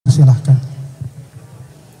Silahkan.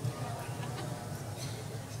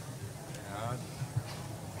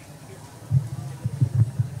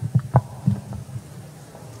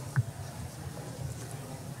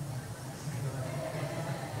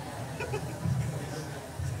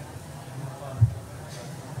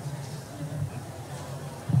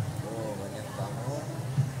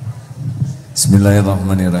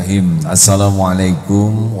 Bismillahirrahmanirrahim.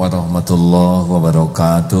 Assalamualaikum warahmatullahi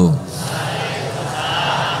wabarakatuh.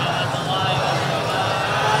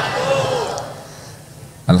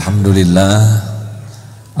 Alhamdulillah,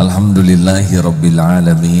 alhamdulillahi rabbil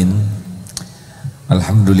alamin.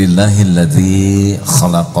 Alhamdulillahilladzi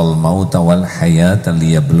khalaqal mauta wal hayata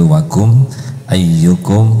liyabluwakum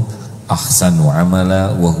ayyukum ahsanu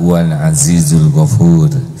amala wa huwal azizul ghafur.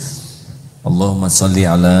 Allahumma salli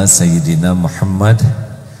ala Sayyidina Muhammad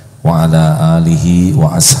wa ala alihi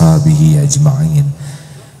wa ashabihi ajma'in.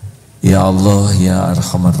 Ya Allah, ya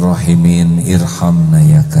Arhamar Rahimin, irhamna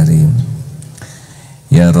ya Karim.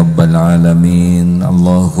 Ya Rabbal Alamin,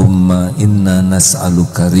 Allahumma inna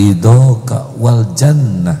nas'aluka ridhoka wal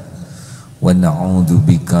jannah wa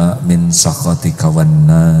na'udzubika min sakhatika wan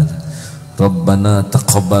nar. Rabbana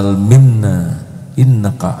taqabbal minna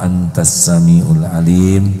innaka antas samiul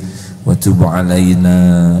alim wa tub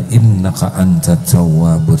alaina innaka antat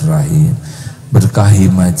tawwabur rahim.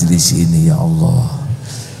 Berkahi majlis ini ya Allah.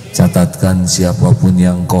 Catatkan siapapun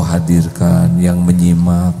yang Kau hadirkan, yang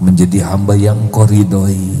menyimak, menjadi hamba yang Kau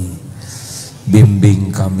ridhoi.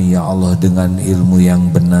 Bimbing kami ya Allah dengan ilmu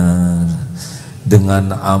yang benar,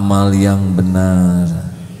 dengan amal yang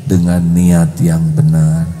benar, dengan niat yang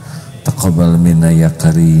benar. Taqabbal minna ya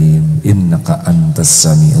Karim, innaka antas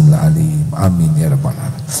samiul alim. Amin ya rabbal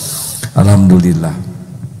alamin. Alhamdulillah.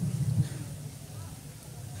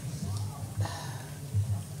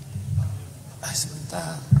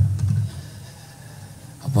 Sebentar.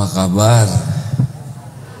 Apa kabar?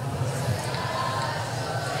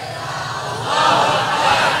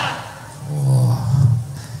 Oh,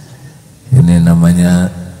 ini namanya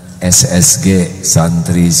SSG,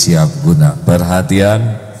 santri siap guna.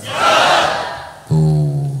 Perhatian.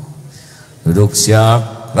 Tuh. Duduk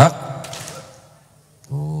siap, gerak.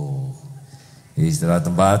 Istirahat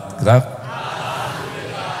tempat, gerak.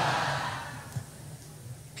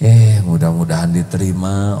 Mudah-mudahan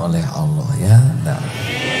diterima oleh Allah ya. Nah.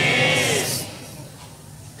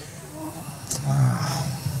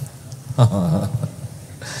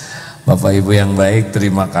 Bapak Ibu yang baik,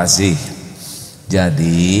 terima kasih.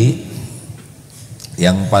 Jadi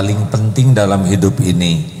yang paling penting dalam hidup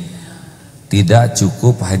ini tidak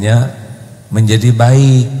cukup hanya menjadi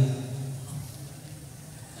baik,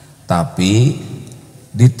 tapi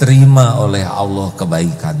diterima oleh Allah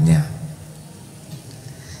kebaikannya.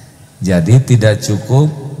 Jadi tidak cukup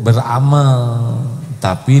beramal,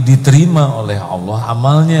 tapi diterima oleh Allah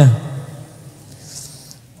amalnya.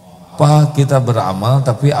 Apa kita beramal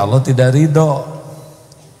tapi Allah tidak ridho?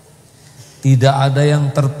 Tidak ada yang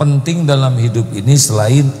terpenting dalam hidup ini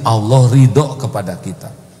selain Allah ridho kepada kita.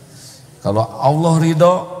 Kalau Allah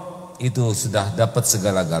ridho, itu sudah dapat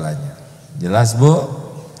segala-galanya. Jelas Bu?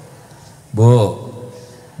 Bu,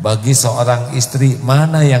 bagi seorang istri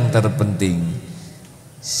mana yang terpenting?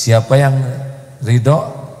 Siapa yang ridho?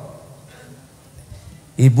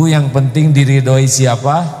 Ibu yang penting diridhoi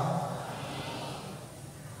siapa?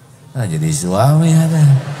 Nah, jadi suami ada.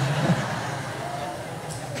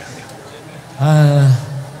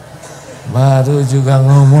 Baru juga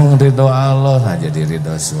ngomong ridho Allah, nah jadi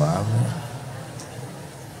ridho suami.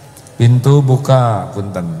 Pintu buka,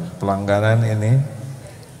 punten, pelanggaran ini.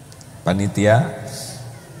 Panitia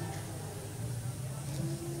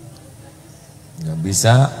nggak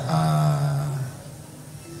bisa.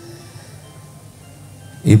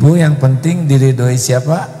 Ibu yang penting diridhoi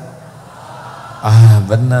siapa?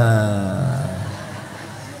 Benar.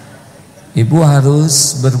 Ibu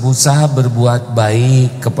harus berusaha berbuat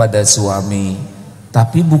baik kepada suami,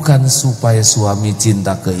 tapi bukan supaya suami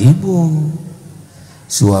cinta ke ibu,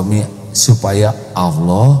 suami supaya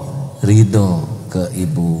Allah ridho ke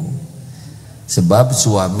ibu. Sebab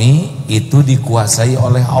suami itu dikuasai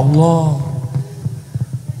oleh Allah.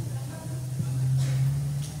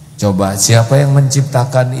 Coba siapa yang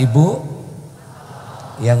menciptakan ibu?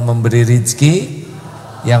 Yang memberi rezeki,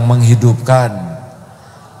 yang menghidupkan,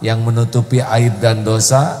 yang menutupi aib dan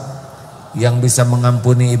dosa, yang bisa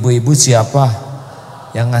mengampuni ibu-ibu siapa?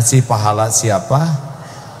 Yang ngasih pahala siapa?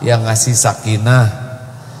 Yang ngasih sakinah.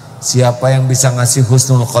 Siapa yang bisa ngasih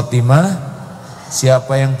husnul khotimah?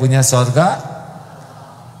 Siapa yang punya sorga?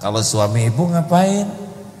 Kalau suami ibu ngapain?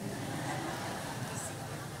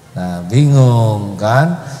 Nah, bingung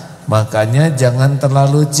kan? Makanya jangan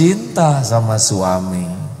terlalu cinta sama suami.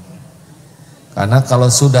 Karena kalau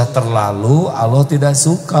sudah terlalu, Allah tidak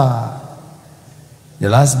suka.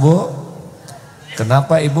 Jelas, Bu?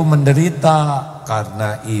 Kenapa ibu menderita?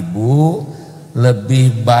 Karena ibu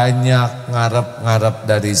lebih banyak ngarep-ngarep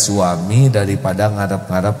dari suami daripada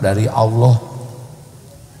ngarep-ngarep dari Allah.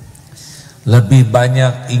 Lebih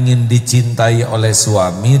banyak ingin dicintai oleh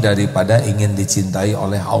suami daripada ingin dicintai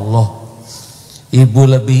oleh Allah. Ibu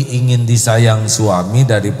lebih ingin disayang suami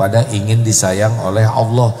daripada ingin disayang oleh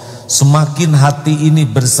Allah. Semakin hati ini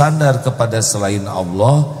bersandar kepada selain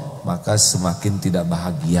Allah, maka semakin tidak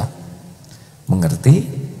bahagia. Mengerti?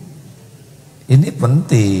 Ini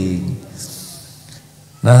penting.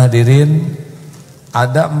 Nah hadirin,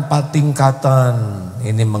 ada 4 tingkatan.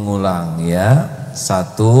 Ini mengulang ya.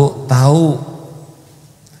 1, tahu.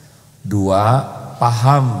 2,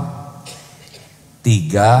 paham.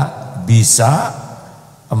 3, bisa.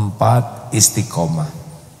 4, istiqomah.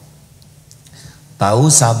 Tahu,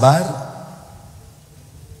 sabar.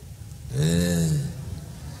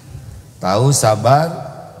 Tahu, sabar.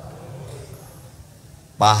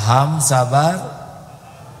 Paham, sabar.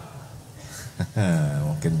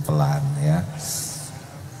 Mungkin pelan ya.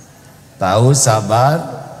 Tahu, sabar.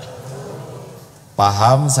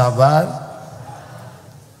 Paham, sabar.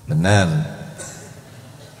 Benar.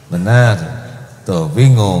 Benar. Tuh,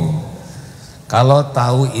 bingung. Kalau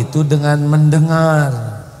tahu itu dengan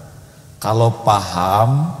mendengar. Kalau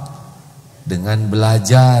paham dengan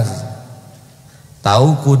belajar.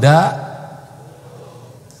 Tahu kuda?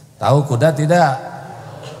 Tahu kuda tidak?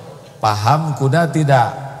 Paham kuda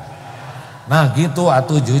tidak? Nah gitu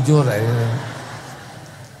atuh jujur.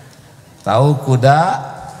 Tahu kuda?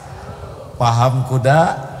 Paham kuda?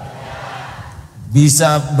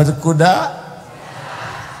 Bisa berkuda?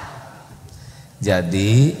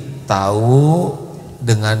 Jadi tahu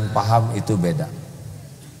dengan paham itu beda.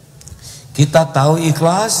 Kita tahu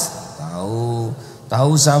ikhlas,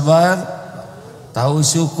 tahu sabar, tahu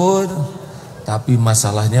syukur, tapi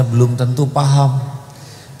masalahnya belum tentu paham.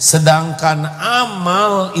 Sedangkan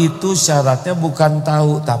amal itu syaratnya bukan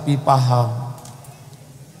tahu tapi paham.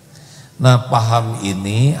 Nah, paham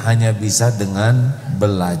ini hanya bisa dengan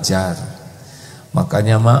belajar.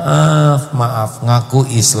 Makanya maaf,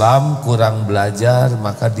 ngaku Islam kurang belajar,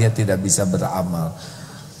 maka dia tidak bisa beramal.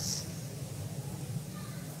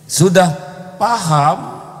 Sudah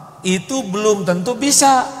paham itu belum tentu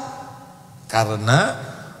bisa. Karena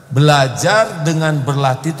belajar dengan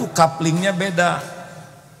berlatih itu couplingnya beda.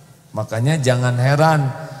 Makanya jangan heran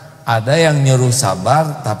ada yang nyuruh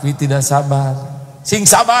sabar tapi tidak sabar. Sing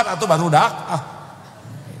sabar atau baru dak.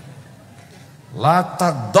 La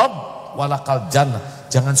taghdab walakal jannah.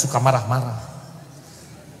 Jangan suka marah-marah.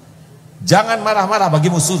 Jangan marah-marah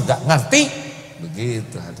bagimu surga. Ngerti?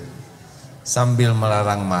 Begitu hadirin. Sambil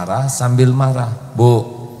melarang marah, sambil marah. Bu,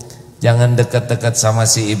 jangan dekat-dekat sama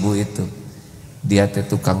si ibu itu. Dia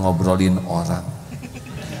tukang ngobrolin orang.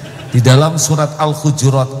 Di dalam surat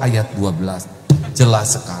Al-Hujurat ayat 12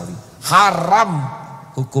 jelas sekali. Haram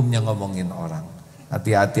hukumnya ngomongin orang.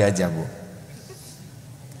 Hati-hati aja, Bu.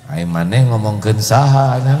 Ai maneh ngomongkeun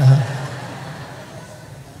saha.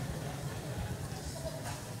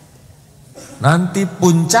 Nanti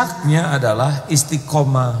puncaknya adalah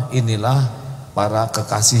istiqomah. Inilah para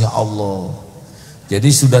kekasih Allah. Jadi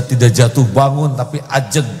sudah tidak jatuh bangun tapi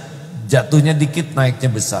ajeg, jatuhnya dikit naiknya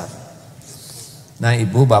besar. Nah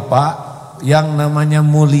ibu bapak, yang namanya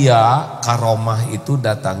mulia karomah itu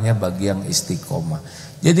datangnya bagi yang istiqomah.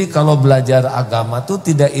 Jadi kalau belajar agama tuh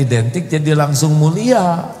tidak identik jadi langsung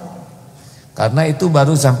mulia. Karena itu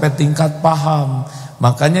baru sampai tingkat paham.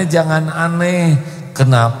 Makanya jangan aneh,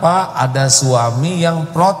 kenapa ada suami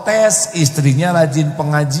yang protes istrinya rajin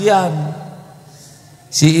pengajian.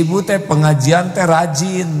 Si ibu teh pengajian teh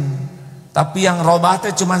rajin, tapi yang robah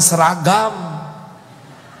teh cuman seragam.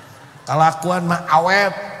 Kelakuan mah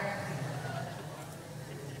awet.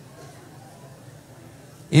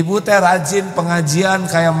 Ibu teh rajin pengajian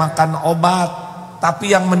kayak makan obat,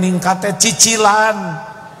 tapi yang meningkat teh cicilan,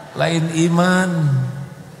 lain iman.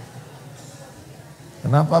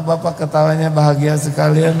 Kenapa bapak ketawanya bahagia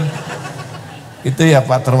sekalian? Itu ya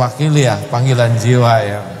Pak terwakili ya, panggilan jiwa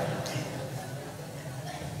ya.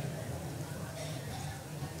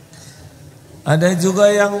 Ada juga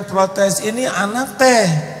yang protes, ini anak teh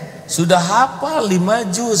sudah hafal 5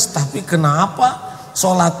 juz, tapi kenapa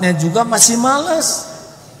sholatnya juga masih malas?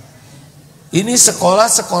 Ini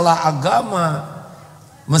sekolah-sekolah agama,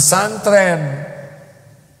 mesantren,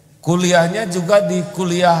 kuliahnya juga di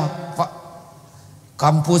kuliah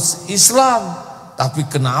kampus Islam, tapi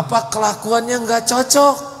kenapa kelakuannya nggak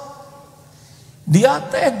cocok? Dia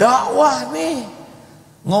teh dakwah nih,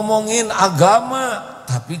 ngomongin agama,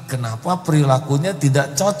 tapi kenapa perilakunya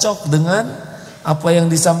tidak cocok dengan apa yang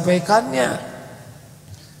disampaikannya?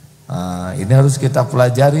 Nah, ini harus kita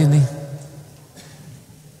pelajari nih.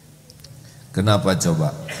 Kenapa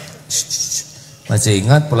coba? Masih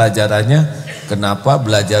ingat pelajarannya? Kenapa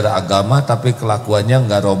belajar agama tapi kelakuannya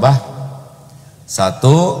nggak robah?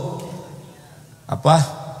 Satu, apa?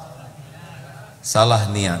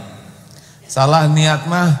 Salah niat. Salah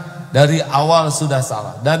niat mah dari awal sudah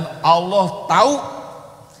salah. Dan Allah tahu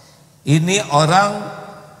ini orang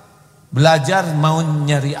belajar mau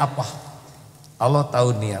nyari apa. Allah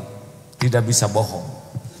tahu niat, tidak bisa bohong.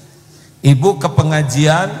 Ibu ke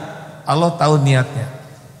pengajian, Allah tahu niatnya.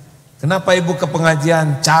 Kenapa ibu ke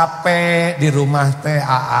pengajian? Capek di rumah teh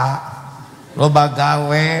AA, loba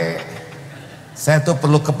gawe. Saya tuh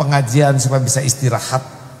perlu ke pengajian supaya bisa istirahat.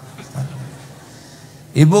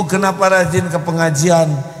 Ibu kenapa rajin ke pengajian?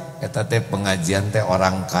 Eta teh pengajian teh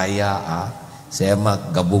orang kaya. Saya mah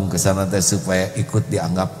gabung ke sana teh supaya ikut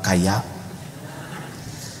dianggap kaya.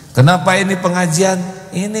 Kenapa ini pengajian?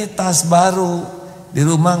 Ini tas baru. Di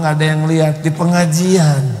rumah nggak ada yang lihat, di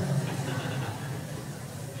pengajian.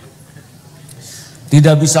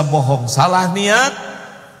 Tidak bisa bohong, salah niat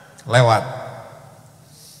lewat.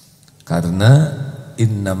 Karena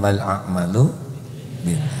innamal a'malu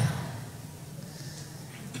binniyat.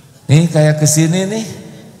 Nih kayak kesini nih,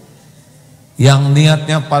 yang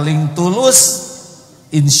niatnya paling tulus,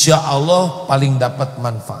 insya Allah paling dapat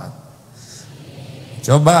manfaat.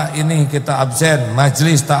 Coba ini kita absen,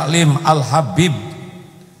 Majelis Taklim Al-Habib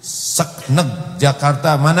Sekneg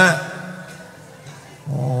Jakarta, mana?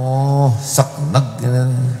 Oh, Sekneg.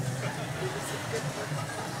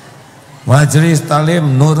 Majelis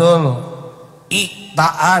Taklim Nurul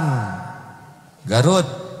Itaan Garut.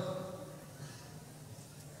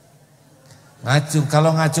 Ngacung,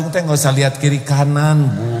 kalau ngacung teh nggak usah lihat kiri kanan,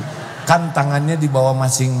 Bu. Kan tangannya di bawah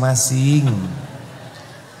masing-masing.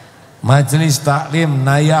 Majelis Taklim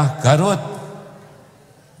Nayah Garut.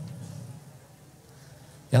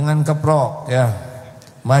 Jangan keprok ya.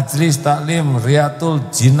 Majelis Taklim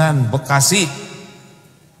Riyatul Jinan Bekasi.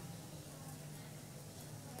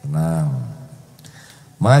 Tenang.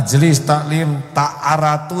 Majelis Taklim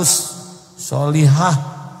Ta'aratus Solihah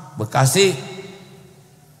Bekasi.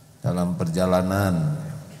 Dalam perjalanan.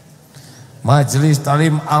 Majelis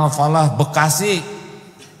Taklim Al-Falah Bekasi.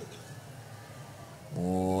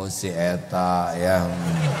 Oh si eta ya.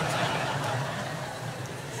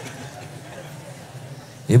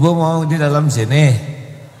 Ibu mau di dalam sini?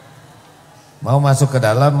 Mau masuk ke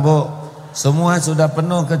dalam, Bu? Semua sudah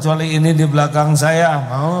penuh kecuali ini di belakang saya.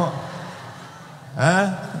 Mau? Hah?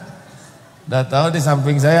 Udah tahu di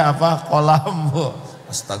samping saya apa? Kolam, Bu.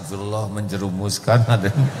 Astagfirullah, menjerumuskan.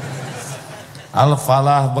 Ada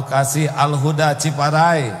Al-Falah Bekasi, Al-Huda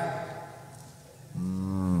Ciparai,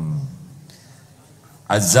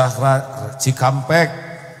 Az-Zahra Cikampek.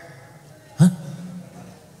 Hah?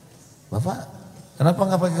 Bapak kenapa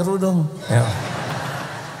nggak pakai kerudung? Ya.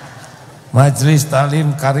 Majelis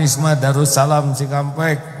Taklim Karisma Darussalam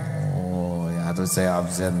Cikampek. Oh ya, harus saya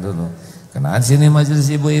absen dulu. Kenaan sini majelis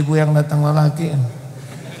ibu-ibu yang datang lelaki.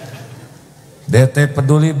 DT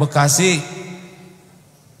Peduli Bekasi,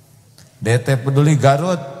 DT Peduli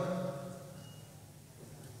Garut.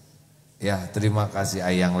 Ya terima kasih.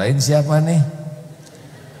 Yang lain siapa nih?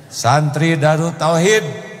 Santri Darut Tauhid.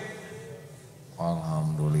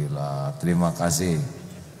 Alhamdulillah, terima kasih.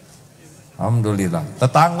 Alhamdulillah.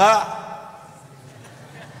 Tetangga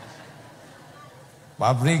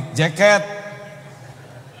pabrik jaket.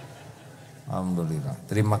 Alhamdulillah,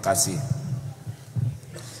 terima kasih.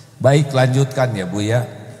 Baik, lanjutkan ya Bu ya.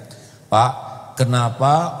 Pak,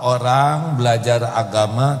 kenapa orang belajar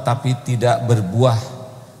agama tapi tidak berbuah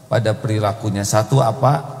pada perilakunya? Satu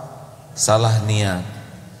apa? Salah niat.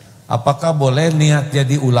 Apakah boleh niat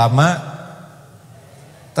jadi ulama?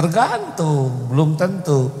 Tergantung, belum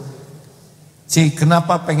tentu.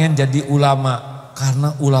 Kenapa pengen jadi ulama?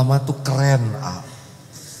 Karena ulama tuh keren,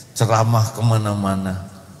 ceramah kemana-mana,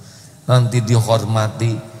 nanti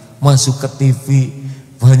dihormati, masuk ke TV,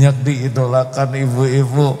 banyak diidolakan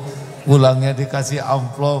ibu-ibu, pulangnya dikasih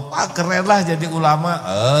amplop, keren lah jadi ulama.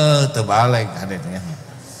 Terbalik adanya.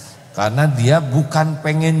 Karena dia bukan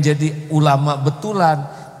pengen jadi ulama betulan,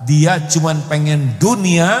 dia cuman pengen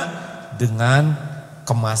dunia dengan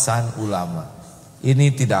kemasan ulama.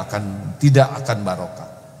 Ini tidak akan barokah.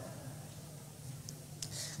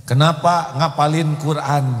 Kenapa ngapalin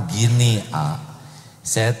Quran gini?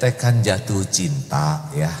 Saya tekan jatuh cinta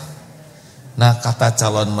ya. Nah kata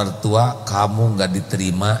calon mertua, kamu gak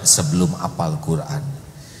diterima sebelum apal Quran.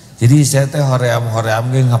 Jadi saya teh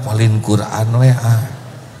hoream-hoream ge ngapalin Quran we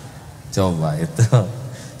Coba itu.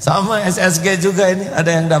 Sama SSG juga ini, ada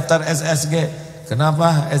yang daftar SSG.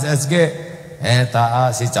 Kenapa SSG?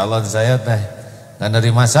 Si calon saya teh nggak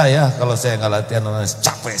nerima saya kalau saya nggak latihan,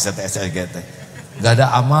 capek saya teh SSG teh. Gak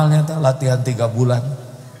ada amalnya teh, latihan 3 bulan.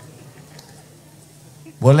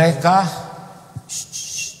 Bolehkah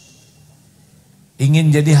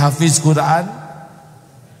ingin jadi hafiz Quran?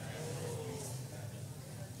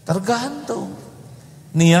 Tergantung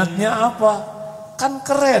niatnya apa. Kan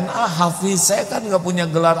keren, hafiz, saya kan gak punya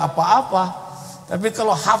gelar apa-apa. Tapi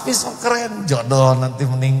kalau hafiz keren, jodoh nanti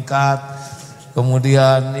meningkat.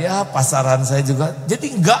 Kemudian ya pasaran saya juga.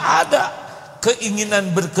 Jadi gak ada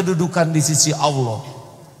keinginan berkedudukan di sisi Allah.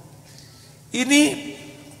 Ini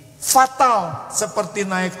fatal, seperti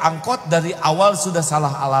naik angkot dari awal sudah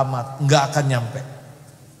salah alamat, gak akan nyampe.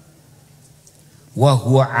 Wa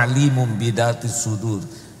huwa alimum bidatis sudur,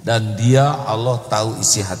 dan dia Allah tahu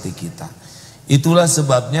isi hati kita. Itulah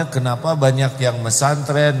sebabnya kenapa banyak yang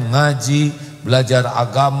mesantren, ngaji, belajar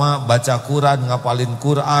agama, baca Quran, ngapalin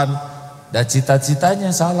Quran, dan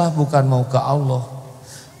cita-citanya salah, bukan mau ke Allah.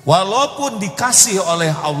 Walaupun dikasih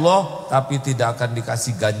oleh Allah, tapi tidak akan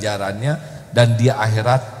dikasih ganjarannya, dan dia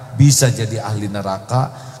akhirat bisa jadi ahli neraka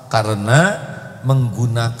karena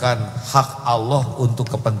menggunakan hak Allah untuk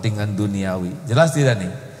kepentingan duniawi. Jelas tidak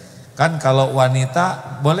nih? Kan kalau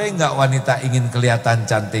wanita, boleh nggak wanita ingin kelihatan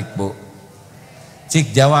cantik, Bu?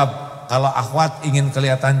 Cik jawab, kalau akhwat ingin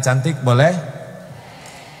kelihatan cantik boleh?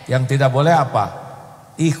 Yang tidak boleh apa?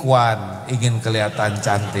 Ikhwan ingin kelihatan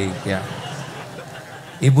cantik ya.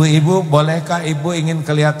 Ibu-ibu, bolehkah ibu ingin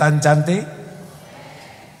kelihatan cantik?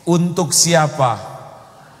 Untuk siapa?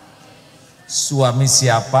 Suami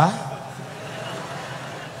siapa?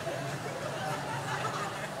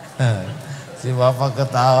 Si bapak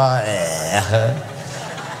ketawa.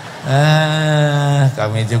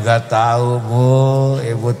 Kami juga tahu, Bu,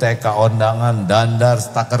 ibu teh kaondangan dandar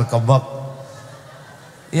staker kebek.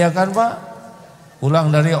 Iya kan, Pak?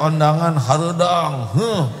 Pulang dari ondangan harudang,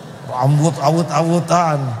 rambut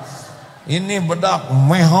awut-awutan. Ini bedak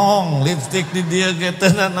mehong, lipstik di dia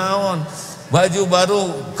gitu naon. Baju baru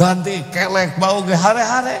ganti, kelek bau ge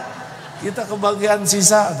hare-hare. Kita kebagian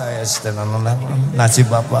sisa, tah nasib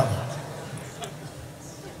bapak.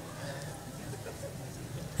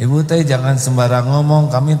 Ibu teh jangan sembarang ngomong,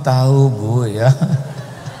 kami tahu, Bu ya.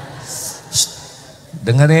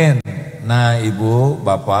 Dengerin. Nah, Ibu,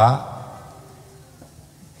 Bapak,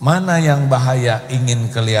 mana yang bahaya, ingin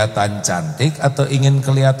kelihatan cantik atau ingin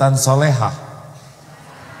kelihatan solehah?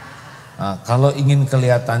 Nah, kalau ingin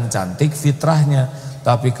kelihatan cantik fitrahnya,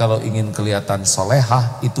 tapi kalau ingin kelihatan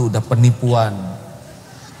solehah itu udah penipuan.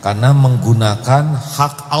 Karena menggunakan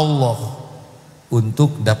hak Allah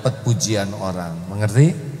untuk dapat pujian orang.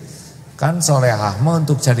 Mengerti? Kan solehah mah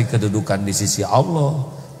untuk cari kedudukan di sisi Allah,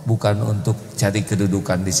 bukan untuk cari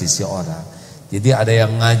kedudukan di sisi orang. Jadi ada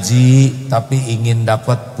yang ngaji tapi ingin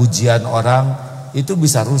dapat pujian orang, itu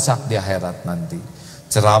bisa rusak di akhirat nanti.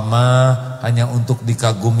 Ceramah hanya untuk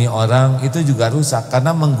dikagumi orang, itu juga rusak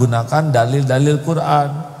karena menggunakan dalil-dalil Quran,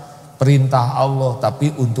 perintah Allah,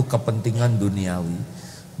 tapi untuk kepentingan duniawi.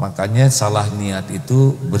 Makanya salah niat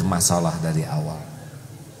itu bermasalah dari awal.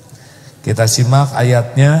 Kita simak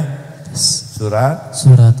ayatnya. Surat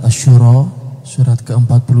Asy-Syura, surat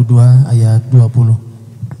ke-42 ayat 20.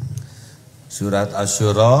 Surat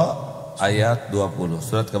Asy-Syura ayat 20.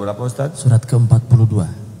 Surat ke berapa, Ustaz? Surat ke-42.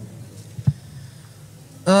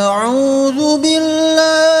 A'udzu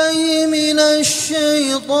billahi minasy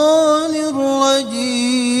syaithanir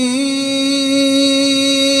rajim.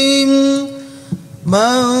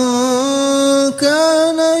 Man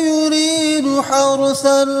kana yuridu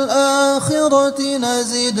harsal akhirati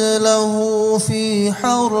nazid lahu fi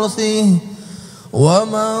harthihi wa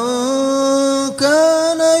man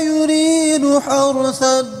kana yuridu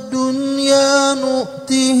harsad dunya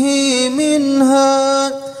nu'tihi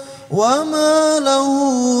minha wa ma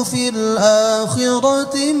lahu fil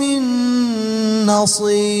akhirati min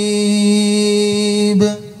nasib.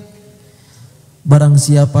 Barang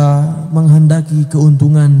siapa menghendaki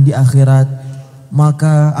keuntungan di akhirat,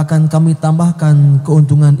 maka akan kami tambahkan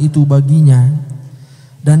keuntungan itu baginya.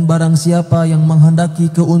 Dan barang siapa yang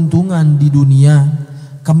menghendaki keuntungan di dunia,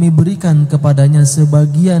 kami berikan kepadanya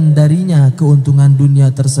sebagian darinya keuntungan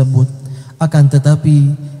dunia tersebut. Akan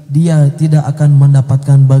tetapi dia tidak akan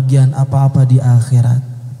mendapatkan bagian apa-apa di akhirat.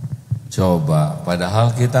 Coba,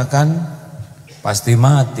 padahal kita kan pasti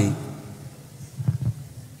mati.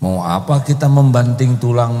 Mau apa kita membanting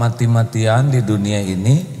tulang mati-matian di dunia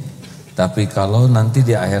ini, tapi kalau nanti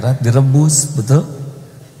di akhirat direbus, betul?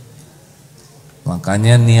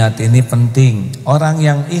 Makanya niat ini penting. Orang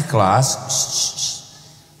yang ikhlas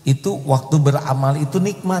itu waktu beramal itu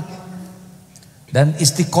nikmat dan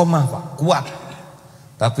istiqomah, Pak, kuat.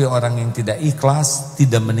 Tapi orang yang tidak ikhlas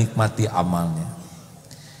tidak menikmati amalnya.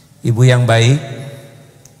 Ibu yang baik,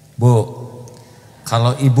 Bu,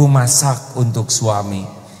 kalau ibu masak untuk suami,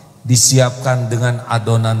 disiapkan dengan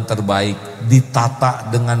adonan terbaik,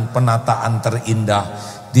 ditata dengan penataan terindah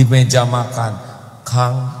di meja makan.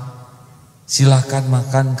 Kang, silahkan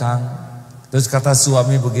makan, Kang. Terus kata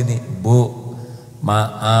suami begini, Bu,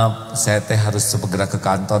 maaf, saya teh harus segera ke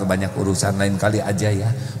kantor, banyak urusan, lain kali aja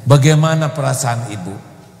ya. Bagaimana perasaan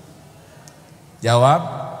ibu? Jawab,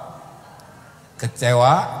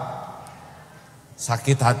 kecewa,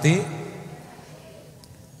 sakit hati,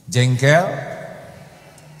 jengkel,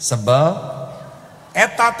 sebel,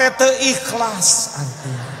 eta teh teu ikhlas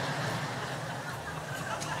artinya.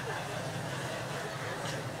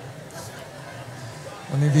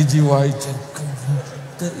 Ini dijiwai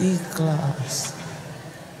teu ikhlas.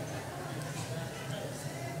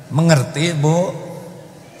 Mengerti, Bu?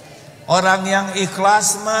 Orang yang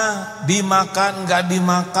ikhlas mah dimakan gak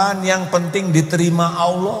dimakan, yang penting diterima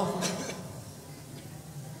Allah.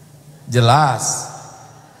 Jelas.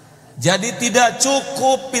 Jadi tidak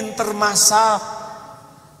cukup pinter masak,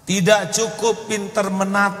 tidak cukup pinter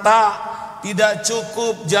menata, tidak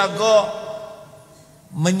cukup jago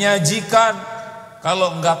menyajikan.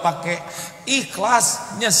 Kalau enggak pakai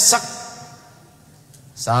ikhlas, nyesek.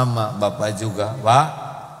 Sama Bapak juga, Pak.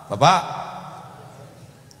 Bapak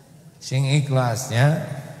sing ikhlasnya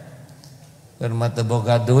keur mah teu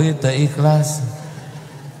boga duit teu ikhlas.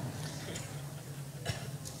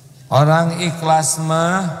 Orang ikhlas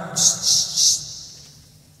mah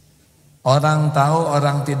orang tahu,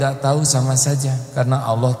 orang tidak tahu sama saja, karena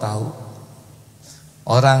Allah tahu.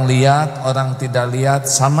 Orang lihat, orang tidak lihat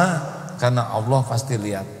sama, karena Allah pasti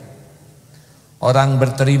lihat. Orang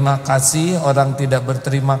berterima kasih, orang tidak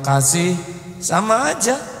berterima kasih sama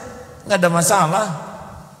aja, nggak ada masalah.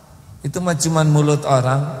 Itu mah cuman mulut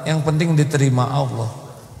orang, yang penting diterima Allah.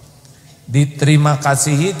 Diterima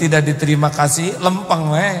kasihi, tidak diterima kasih, lempeng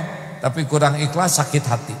weh, tapi kurang ikhlas, sakit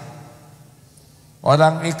hati.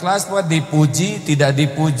 Orang ikhlas buat dipuji, tidak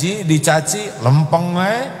dipuji, dicaci, lempeng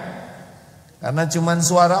weh, karena cuman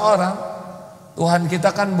suara orang. Tuhan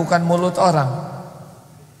kita kan bukan mulut orang.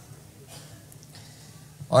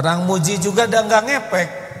 Orang muji juga dah nggak ngepek.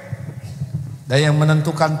 Dan yang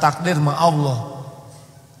menentukan takdir mah Allah.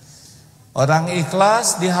 Orang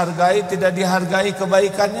ikhlas dihargai, tidak dihargai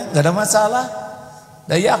kebaikannya, nggak ada masalah.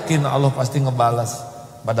 Dan yakin Allah pasti ngebalas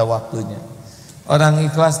pada waktunya. Orang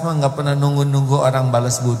ikhlas mah nggak pernah nunggu-nunggu orang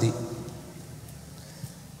balas budi.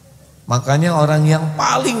 Makanya orang yang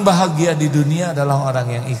paling bahagia di dunia adalah orang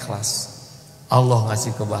yang ikhlas. Allah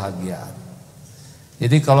ngasih kebahagiaan.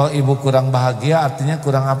 Jadi kalau ibu kurang bahagia artinya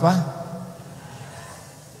kurang apa?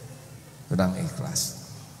 Kurang ikhlas.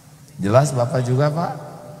 Jelas Bapak juga, Pak?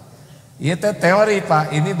 Iya teh teori,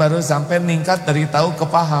 Pak. Ini baru sampai meningkat dari tahu ke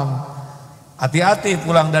paham. Hati-hati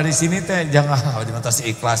pulang dari sini teh jangan dimatasi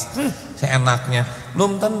ikhlas. Seenaknya.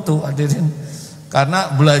 Belum tentu hadirin. Karena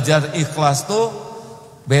belajar ikhlas tuh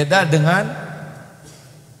beda dengan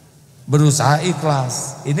berusaha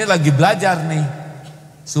ikhlas. Ini lagi belajar nih,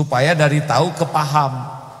 supaya dari tahu ke paham.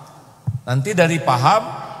 Nanti dari paham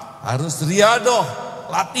harus riadoh,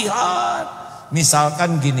 latihan.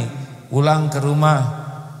 Misalkan gini, pulang ke rumah,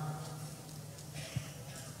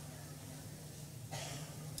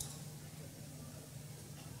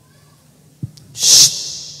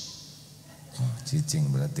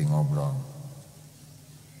 cicing berarti ngobrol.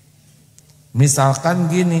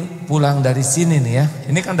 Misalkan gini, pulang dari sini nih ya,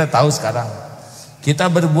 ini kan udah tahu sekarang.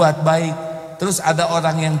 Kita berbuat baik, terus ada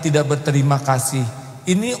orang yang tidak berterima kasih.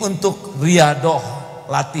 Ini untuk riadoh,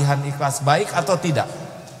 latihan ikhlas baik atau tidak?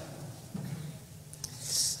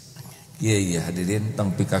 Iya hadirin,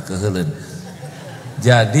 tong pika keheuleuh.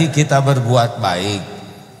 Jadi kita berbuat baik,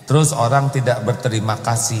 terus orang tidak berterima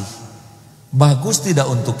kasih. Bagus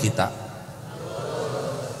tidak untuk kita?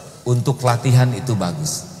 Untuk latihan itu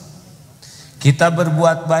bagus. Kita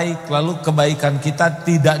berbuat baik, lalu kebaikan kita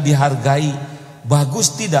tidak dihargai.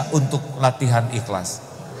 Bagus tidak untuk latihan ikhlas?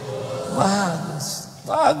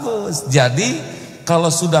 Bagus. Jadi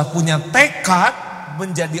kalau sudah punya tekad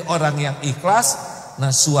menjadi orang yang ikhlas,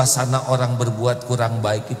 nah suasana orang berbuat kurang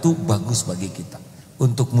baik itu bagus bagi kita.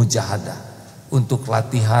 Untuk mujahadah, untuk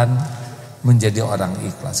latihan menjadi orang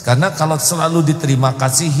ikhlas. Karena kalau selalu diterima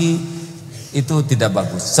kasihi, itu tidak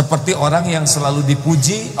bagus. Seperti orang yang selalu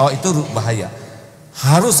dipuji, oh itu bahaya.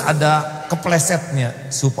 Harus ada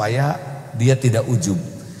keplesetnya supaya dia tidak ujub.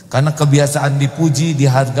 Karena kebiasaan dipuji,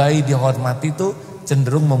 dihargai, dihormati itu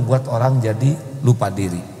cenderung membuat orang jadi lupa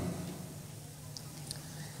diri.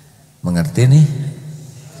 Mengerti nih?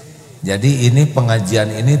 Jadi ini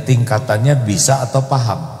pengajian ini tingkatannya bisa atau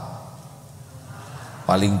paham?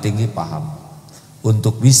 Paling tinggi paham.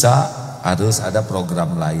 Untuk bisa harus ada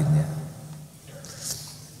program lainnya.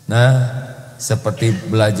 Nah, seperti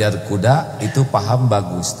belajar kuda itu paham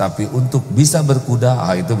bagus, tapi untuk bisa berkuda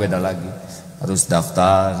itu beda lagi. Harus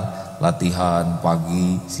daftar, latihan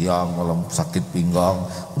pagi, siang, malam, sakit pinggang,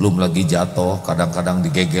 belum lagi jatuh, kadang-kadang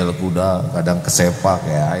digegel kuda, kadang kesepak,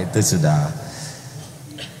 ya itu sudah.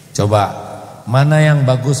 Coba, mana yang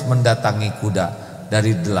bagus mendatangi kuda?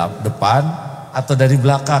 Dari depan atau dari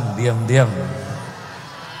belakang? Diam-diam.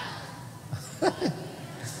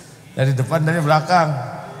 Dari depan, dari belakang?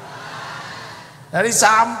 Dari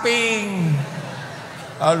samping.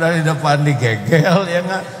 Kalau dari depan digegel, ya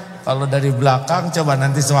enggak? Kalau dari belakang, coba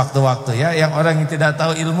nanti sewaktu-waktu ya. Yang orang yang tidak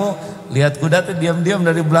tahu ilmu, lihat kuda tuh diam-diam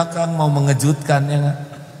dari belakang, mau mengejutkan, ya enggak?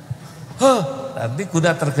 Nanti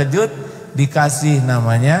kuda terkejut, dikasih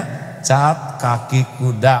namanya cap kaki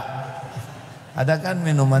kuda. Ada kan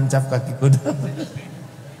minuman cap kaki kuda?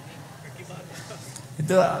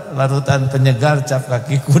 Itu larutan penyegar cap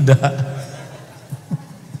kaki kuda.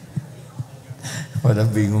 Pada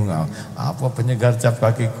bingung apa penyegar cap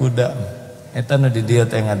kaki kuda. Eta nu di dieu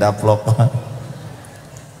teh ngadaplok.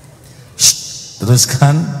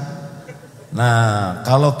 Teruskan. Nah,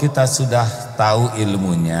 kalau kita sudah tahu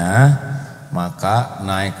ilmunya, maka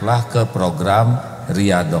naiklah ke program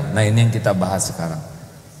Riyadhah. Nah, ini yang kita bahas sekarang.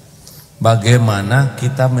 Bagaimana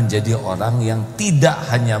kita menjadi orang yang tidak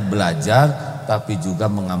hanya belajar tapi juga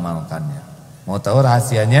mengamalkannya. Mau tahu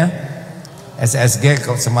rahasianya? SSG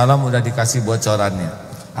semalam udah dikasih bocorannya.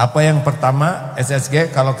 Apa yang pertama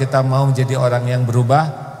SSG kalau kita mau menjadi orang yang berubah?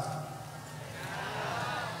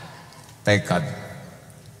 Tekad.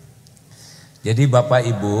 Jadi Bapak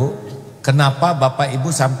Ibu, kenapa Bapak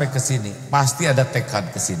Ibu sampai ke sini? Pasti ada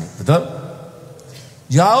tekad ke sini, betul?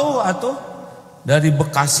 Jauh atuh dari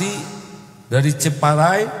Bekasi, dari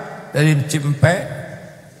Ciparai, dari Cimpe,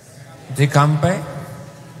 Cikampek,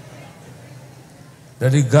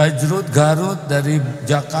 dari Gajrut, Garut, dari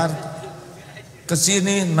Jakarta ke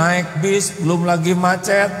sini naik bis, belum lagi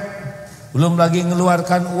macet, belum lagi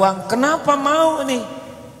ngeluarkan uang. Kenapa mau nih?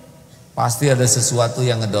 Pasti ada sesuatu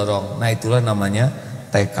yang ngedorong. Nah, itulah namanya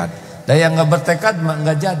tekad. Dan yang nggak bertekad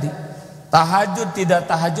nggak jadi. Tahajud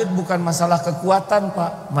tidak tahajud bukan masalah kekuatan,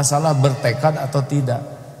 Pak, masalah bertekad atau tidak.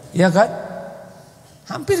 Iya kan?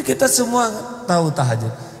 Hampir kita semua tahu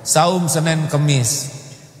tahajud. Saum Senin Kemis.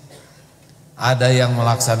 Ada yang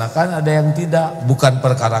melaksanakan, ada yang tidak. Bukan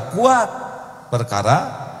perkara kuat, perkara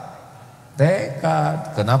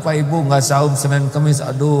tekad. Kenapa ibu nggak saum Senin Kemis?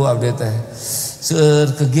 Aduh, abdi teh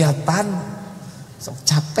seueur kegiatan, sok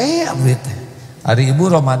capek abdi teh. Hari ibu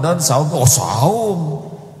Ramadan saum, saum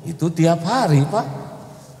itu tiap hari, Pak.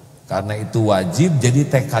 Karena itu wajib, jadi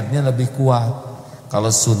tekadnya lebih kuat. Kalau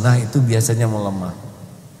sunnah itu biasanya melemah.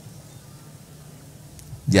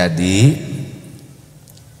 Jadi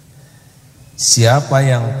siapa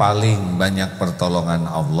yang paling banyak pertolongan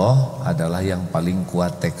Allah adalah yang paling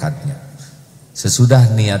kuat tekadnya. Sesudah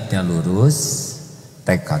niatnya lurus,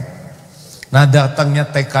 tekad. Nah, datangnya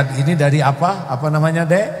tekad ini dari apa? Apa namanya,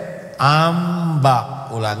 Dek? Amba.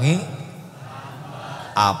 Ulangi.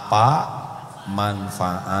 Apa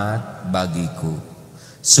manfaat bagiku?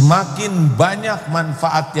 Semakin banyak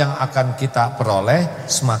manfaat yang akan kita peroleh,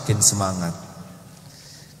 semakin semangat.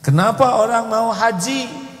 Kenapa orang mau haji?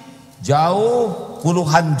 Jauh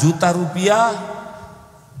puluhan juta rupiah.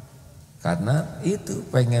 Karena itu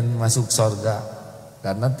pengen masuk surga.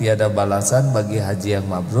 Karena tiada balasan bagi haji yang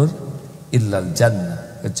mabrur illal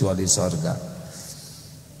jannah, kecuali surga.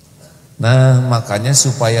 Nah, makanya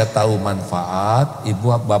supaya tahu manfaat,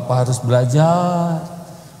 ibu bapak harus belajar.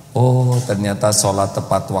 Oh, ternyata sholat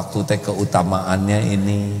tepat waktu teh keutamaannya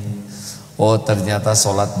ini. Oh, ternyata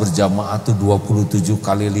sholat berjamaah itu 27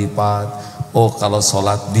 kali lipat. Oh, kalau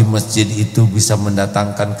sholat di masjid itu bisa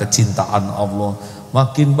mendatangkan kecintaan Allah.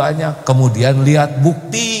 Makin banyak. Kemudian lihat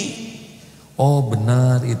bukti. Oh,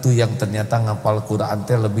 benar, itu yang ternyata ngapal Quran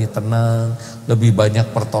teh lebih tenang, lebih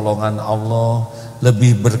banyak pertolongan Allah,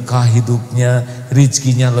 lebih berkah hidupnya,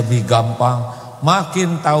 rezekinya lebih gampang.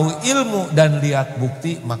 Makin tahu ilmu dan lihat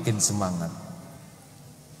bukti, makin semangat.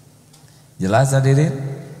 Jelas hadirin?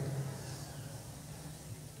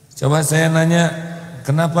 Coba saya nanya,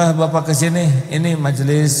 kenapa Bapak kesini? Ini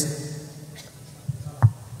majelis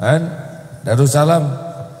Darussalam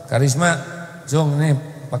Karisma. Jong nih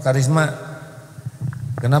Pak Karisma.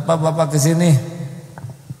 Kenapa Bapak kesini?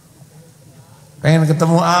 Pengen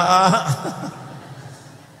ketemu AA.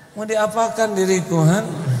 Mau diapakan diriku, Han?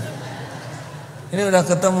 Ini udah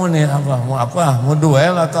ketemu nih, apa? Mau apa? Mau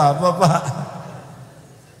duel atau apa, Pak?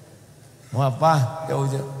 Mau apa?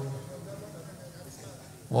 Jauh-jauh.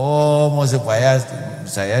 Oh, mau supaya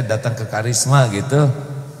saya datang ke karisma gitu.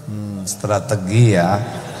 Strategi ya.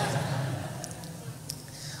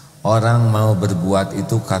 Orang mau berbuat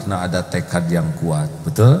itu karena ada tekad yang kuat,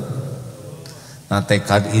 betul? Nah,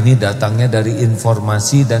 tekad ini datangnya dari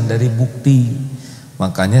informasi dan dari bukti.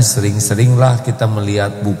 Makanya sering-seringlah kita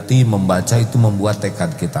melihat bukti, membaca itu membuat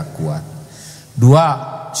tekad kita kuat. Dua,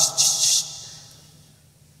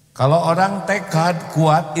 kalau orang tekad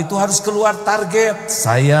kuat itu harus keluar target.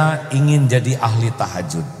 Saya ingin jadi ahli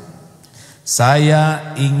tahajud.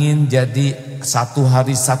 Saya ingin jadi 1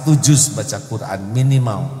 hari 1 juz baca Quran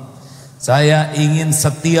minimal. Saya ingin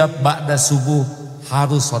setiap ba'da subuh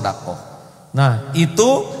harus sedekah. Nah,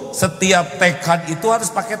 itu setiap tekad itu harus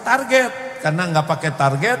pakai target. Karena nggak pakai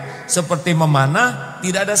target seperti memanah,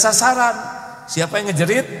 tidak ada sasaran. Siapa yang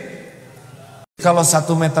ngejerit? Kalau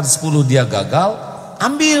 1 meter 10 dia gagal,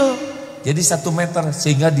 ambil jadi 1 meter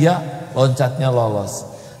sehingga dia loncatnya lolos.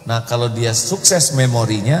 Nah, kalau dia sukses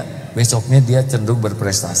memorinya, besoknya dia cenderung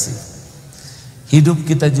berprestasi. Hidup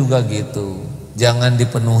kita juga gitu. Jangan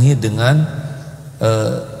dipenuhi dengan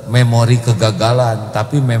memori kegagalan,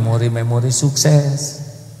 tapi memori-memori sukses.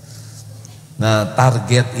 Nah,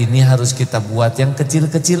 target ini harus kita buat yang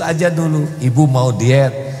kecil-kecil aja dulu. Ibu mau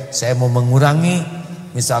diet, saya mau mengurangi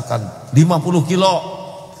misalkan 50 kilo.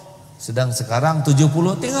 Sedang sekarang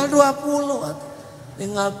 70, tinggal 20.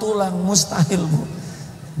 Tinggal tulang, mustahil, Bu.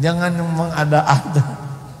 Jangan mengada-ada.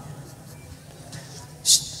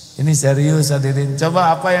 Ini serius hadirin.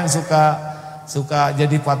 Coba apa yang suka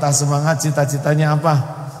jadi patah semangat, cita-citanya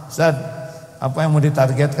apa? Ustaz, apa yang mau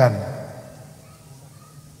ditargetkan?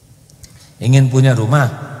 Ingin punya rumah.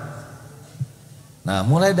 Nah,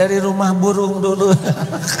 mulai dari rumah burung dulu.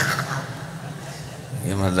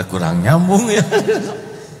 Ini malah kurang nyambung ya.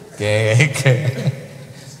 Oke.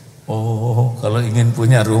 Oh, kalau ingin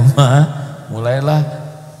punya rumah, mulailah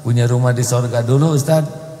punya rumah di sorga dulu, Ustaz.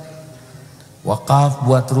 Wakaf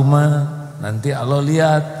buat rumah. Nanti Allah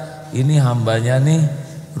lihat, ini hambanya nih,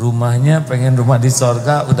 rumahnya pengen rumah di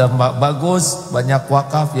sorga, udah bagus, banyak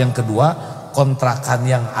wakaf. Yang kedua, kontrakan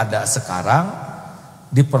yang ada sekarang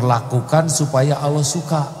diperlakukan supaya Allah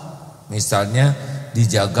suka. Misalnya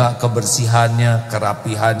dijaga kebersihannya,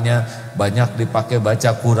 kerapihannya, banyak dipakai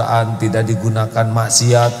baca Quran, tidak digunakan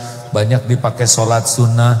maksiat, banyak dipakai sholat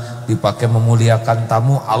sunnah, dipakai memuliakan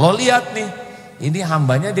tamu. Allah lihat nih, ini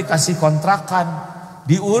hambanya dikasih kontrakan,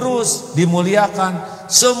 diurus, dimuliakan.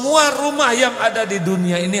 Semua rumah yang ada di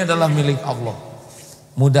dunia ini adalah milik Allah.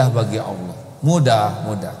 Mudah bagi Allah,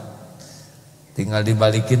 mudah. Tinggal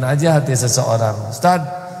dibalikin aja hati seseorang. Ustaz,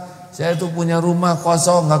 saya tuh punya rumah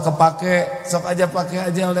kosong gak kepake, sok aja pakai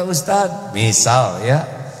aja oleh Ustaz. Misal ya,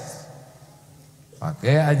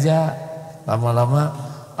 pakai aja. Lama-lama,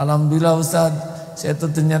 alhamdulillah Ustaz, saya tuh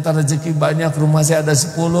ternyata rezeki banyak, rumah saya ada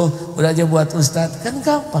 10, udah aja buat Ustaz. Kan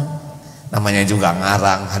gampang. Namanya juga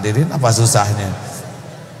ngarang, hadirin, apa susahnya?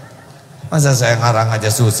 Masa saya ngarang aja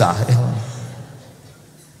susah?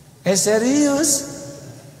 Serius?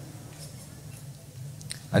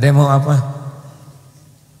 Ada yang mau apa?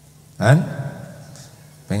 Kan?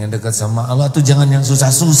 Pengen dekat sama Allah tuh jangan yang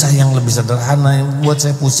susah-susah, yang lebih sederhana. Yang buat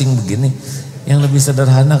saya pusing begini, yang lebih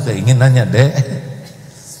sederhana keinginannya, Dek.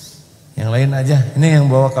 Yang lain aja. Ini yang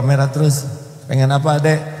bawa kamera terus. Pengen apa,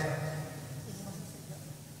 Dek?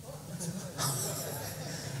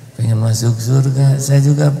 Pengen masuk surga. Saya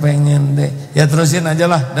juga pengen, Dek. Ya terusin aja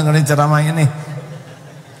lah, dengerin ceramah ini.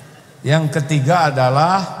 Yang ketiga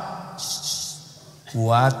adalah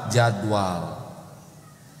buat jadwal.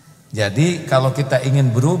 Jadi kalau kita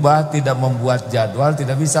ingin berubah, tidak membuat jadwal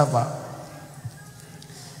tidak bisa, Pak.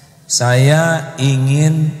 Saya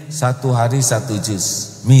ingin 1 hari 1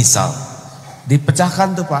 juz, misal.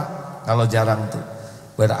 Dipecahkan tuh, Pak, kalau jarang tuh.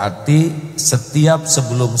 Berarti setiap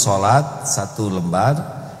sebelum sholat 1 lembar,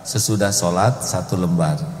 sesudah sholat 1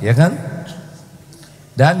 lembar, ya kan?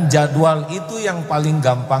 Dan jadwal itu yang paling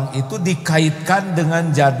gampang itu dikaitkan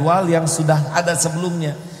dengan jadwal yang sudah ada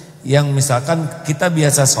sebelumnya. Yang misalkan kita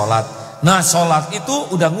biasa sholat. Nah, sholat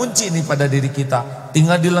itu udah ngunci nih pada diri kita.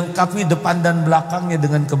 Tinggal dilengkapi depan dan belakangnya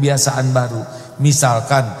dengan kebiasaan baru.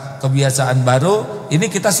 Misalkan kebiasaan baru, ini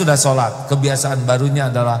kita sudah sholat. Kebiasaan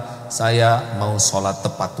barunya adalah saya mau sholat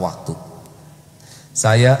tepat waktu.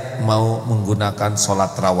 Saya mau menggunakan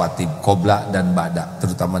sholat rawatib, qobla dan ba'da,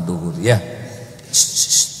 terutama duhur ya.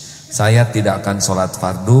 Saya tidak akan sholat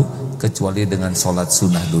fardu kecuali dengan sholat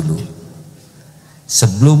sunnah dulu.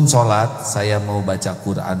 sebelum sholat saya mau baca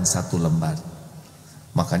Quran 1 lembar.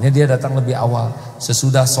 Makanya dia datang lebih awal.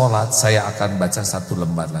 Sesudah sholat saya akan baca 1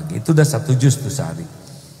 lembar lagi. Itu udah 1 juz tuh sehari.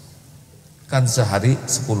 Kan sehari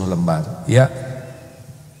 10 lembar. Ya.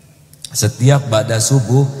 Setiap ba'da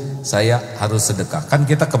subuh saya harus sedekah. Kan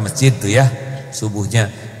kita ke masjid tuh ya subuhnya,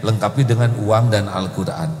 lengkapi dengan uang dan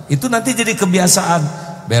Al-Quran. Itu nanti jadi kebiasaan.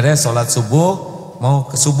 Beres sholat subuh, mau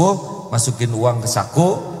ke subuh masukin uang ke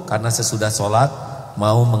saku, karena sesudah sholat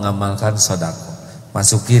mau mengamalkan sedekah,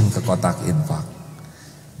 masukin ke kotak infak.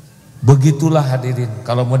 Begitulah hadirin.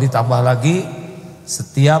 Kalau mau ditambah lagi,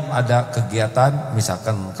 setiap ada kegiatan,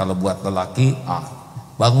 misalkan kalau buat lelaki,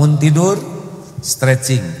 bangun tidur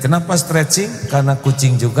stretching. Kenapa stretching? Karena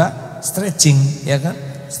kucing juga stretching, ya kan?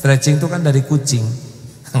 Stretching itu kan dari kucing.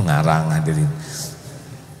 Ngarang hadirin.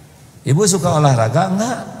 Ibu suka olahraga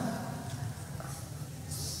enggak?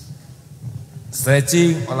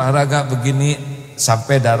 Stretching, olahraga begini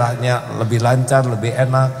sampai darahnya lebih lancar, lebih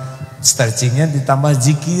enak. Stretchingnya ditambah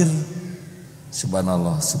zikir.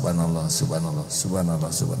 Subhanallah, subhanallah, subhanallah,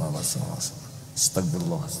 subhanallah, subhanallah, subhanallah.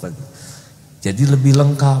 Astagfirullah, astagfirullah. Jadi lebih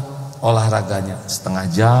lengkap olahraganya, setengah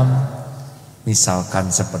jam misalkan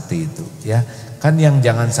seperti itu ya. Kan yang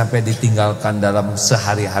jangan sampai ditinggalkan dalam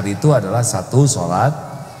sehari-hari itu adalah 1 sholat,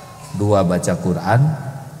 2 baca Quran,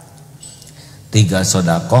 3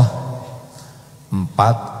 sedekah,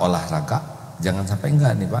 4 olahraga. Jangan sampai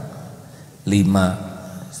enggak nih Pak.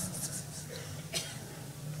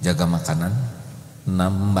 5 jaga makanan,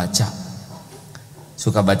 6 baca.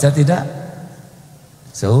 Suka baca tidak?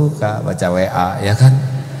 Suka baca WA ya kan?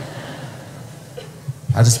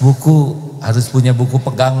 Harus punya buku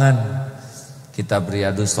pegangan. Kitab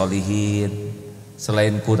Riyadhus Shalihin.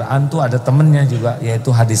 Selain Quran tuh ada temennya juga, yaitu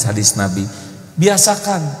hadis-hadis Nabi.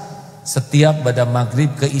 Biasakan setiap pada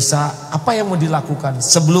maghrib ke isya, apa yang mau dilakukan?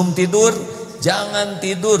 Sebelum tidur, jangan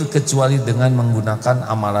tidur kecuali dengan menggunakan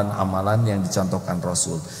amalan-amalan yang dicontohkan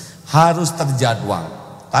Rasul. Harus terjadwal.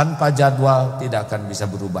 Tanpa jadwal tidak akan bisa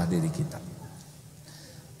berubah diri kita.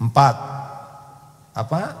 4.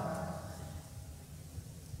 Apa?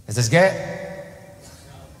 SSG?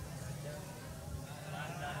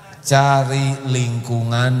 Cari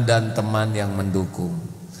lingkungan dan teman yang mendukung.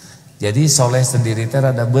 Jadi soleh sendiri itu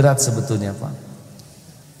rada berat sebetulnya Pak.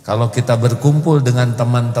 Kalau kita berkumpul dengan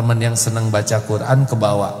teman-teman yang senang baca Quran,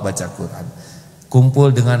 kebawa baca Quran.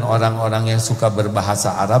 Kumpul dengan orang-orang yang suka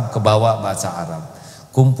berbahasa Arab, kebawa bahasa Arab.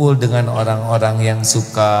 Kumpul dengan orang-orang yang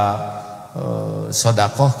suka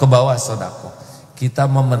sedekah, kebawa sedekah. Kita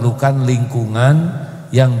memerlukan lingkungan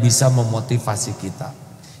yang bisa memotivasi kita.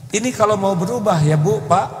 Ini kalau mau berubah ya Bu,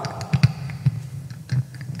 Pak.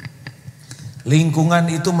 Lingkungan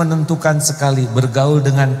itu menentukan sekali. Bergaul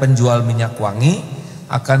dengan penjual minyak wangi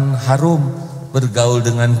akan harum, bergaul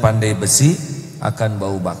dengan pandai besi akan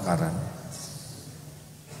bau bakaran.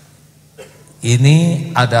 Ini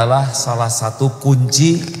adalah salah satu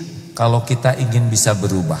kunci kalau kita ingin bisa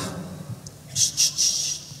berubah.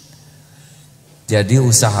 Jadi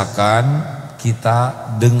usahakan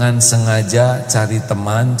kita dengan sengaja cari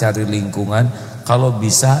teman, cari lingkungan, kalau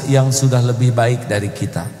bisa yang sudah lebih baik dari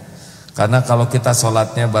kita. Karena kalau kita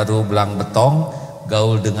sholatnya baru belang betong,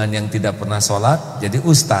 gaul dengan yang tidak pernah sholat, jadi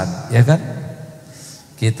ustad, ya kan?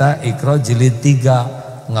 Kita Iqra jilid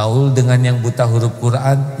 3, ngaul dengan yang buta huruf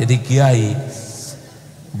Quran, jadi kiai.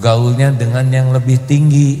 Gaulnya dengan yang lebih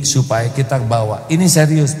tinggi supaya kita bawa. Ini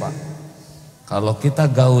serius Pak. Kalau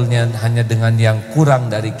kita gaulnya hanya dengan yang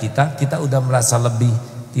kurang dari kita, kita udah merasa lebih,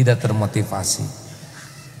 tidak termotivasi.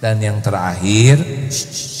 Dan yang terakhir,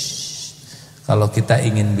 kalau kita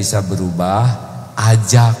ingin bisa berubah,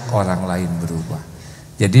 ajak orang lain berubah.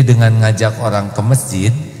 Jadi dengan ngajak orang ke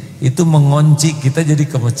masjid, itu mengunci kita jadi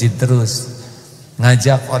ke masjid terus.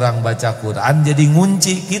 Ngajak orang baca Quran jadi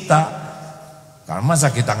ngunci kita. Karena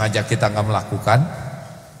masa kita ngajak kita nggak melakukan.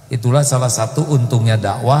 Itulah salah satu untungnya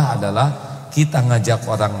dakwah adalah kita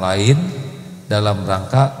ngajak orang lain dalam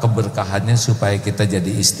rangka keberkahannya supaya kita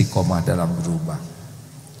jadi istiqomah dalam berubah.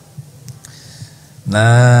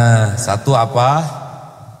 Nah, 1 apa?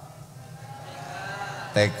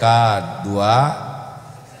 Tekad.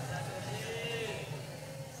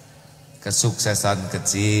 2 kesuksesan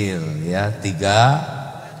kecil, ya.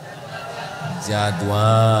 3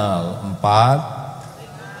 jadwal.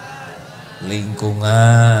 4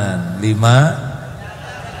 lingkungan. 5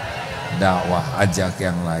 dakwah, ajak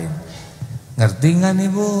yang lain. Ngerti nggak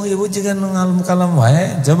Ibu? Ibu juga ngalum kalam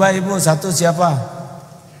wae. Coba Ibu, 1 siapa?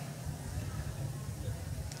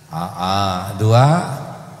 AA.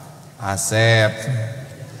 2 Asep.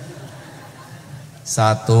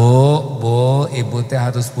 1 Bu, Ibu teh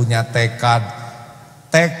harus punya tekad.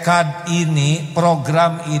 tekad ini,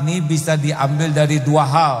 program ini bisa diambil dari dua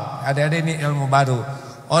hal. Ada ini ilmu baru.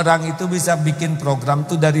 Orang itu bisa bikin program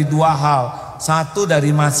itu dari dua hal. Satu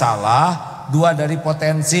dari masalah, dua dari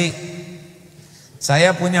potensi.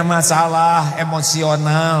 Saya punya masalah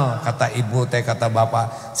emosional, kata ibu, kata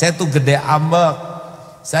bapak. Saya tuh gede ambek.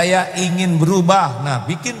 Saya ingin berubah. Nah,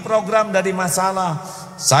 bikin program dari masalah.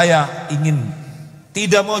 Saya ingin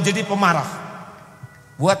tidak mau jadi pemarah.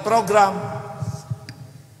 Buat program.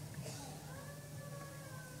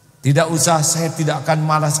 Tidak usah, saya tidak akan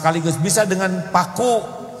marah sekaligus. Bisa dengan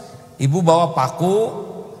paku. Ibu bawa paku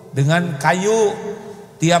dengan kayu.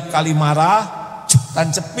 Tiap kali marah,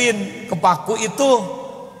 tancepin ke paku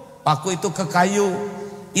itu ke kayu.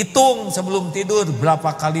 Hitung sebelum tidur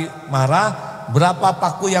berapa kali marah, berapa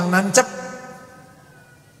paku yang nancep.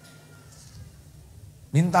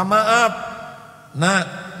 Minta maaf. Nak,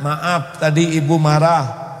 maaf tadi ibu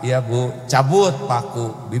marah. Ya bu, cabut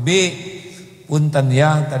paku. Bibi, punten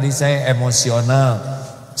ya, tadi saya emosional.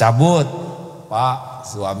 Cabut. Pak,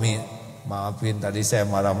 suami, maafin tadi saya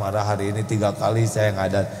marah-marah hari ini 3 kali saya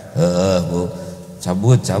ngadat. Bu,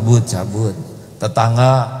 cabut.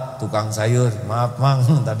 Tetangga tukang sayur, maaf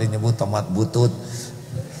mang, tadi nyebut tomat butut.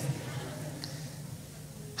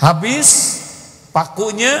 Habis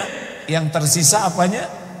pakunya, yang tersisa apanya?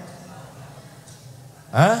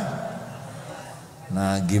 Hah?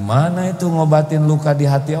 Nah, gimana itu ngobatin luka di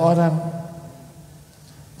hati orang?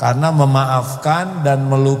 Karena memaafkan dan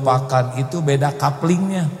melupakan itu beda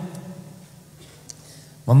kaplingnya.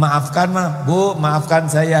 Memaafkan mah, bu, maafkan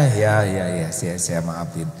saya. Ya, saya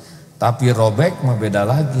maafin. Tapi robek mah beda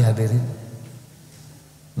lagi hadirin.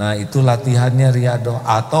 Nah, itu latihannya Riyado.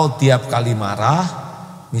 Atau tiap kali marah,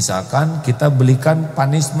 misalkan kita belikan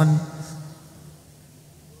punishment,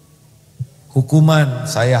 hukuman.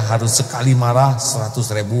 Saya harus sekali marah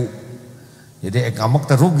 100.000. Jadi kamu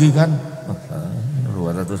terugi kan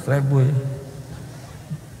 200.000 ya.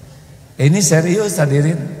 Ini serius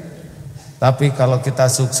hadirin. Tapi kalau kita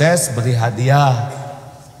sukses beri hadiah,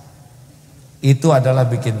 itu adalah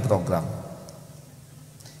bikin program.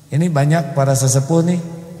 Ini banyak para sesepuh nih,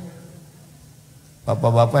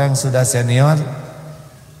 bapak-bapak yang sudah senior,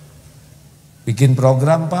 bikin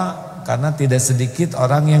program pak, karena tidak sedikit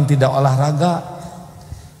orang yang tidak olahraga.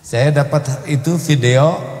 Saya dapat itu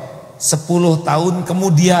video 10 tahun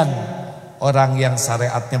kemudian, orang yang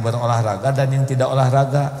syariatnya berolahraga dan yang tidak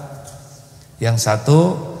olahraga. Yang satu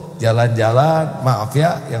jalan-jalan, maaf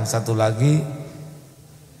ya, yang satu lagi,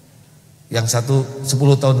 yang satu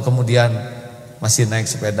 10 tahun kemudian masih naik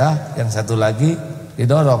sepeda, yang satu lagi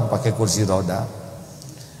didorong pakai kursi roda.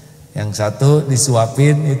 Yang satu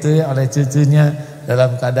disuapin itu ya oleh cucunya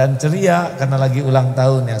dalam keadaan ceria karena lagi ulang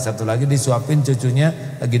tahun. Yang satu lagi disuapin cucunya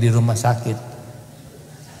lagi di rumah sakit.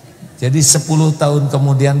 Jadi 10 tahun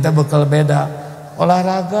kemudian teh bakal beda.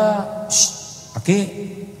 Olahraga, oke.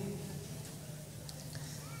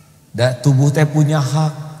 Tubuh teh punya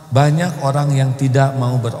hak. Banyak orang yang tidak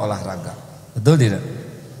mau berolahraga. Betul tidak?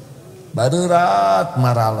 Barurat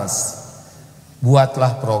maralas.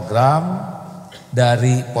 Buatlah program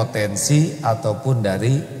dari potensi ataupun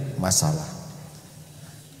dari masalah.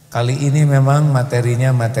 Kali ini memang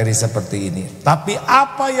materinya materi seperti ini. Tapi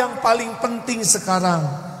apa yang paling penting sekarang?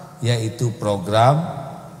 Yaitu program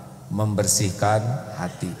membersihkan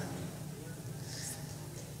hati.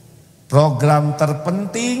 Program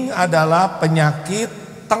terpenting adalah penyakit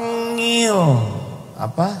tengil.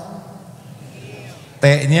 Apa?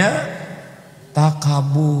 T-nya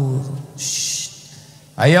takabur.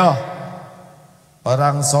 Ayo,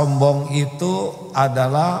 orang sombong itu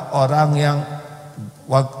adalah orang yang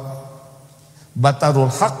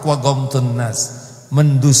batarul haq wa ghamtun nas,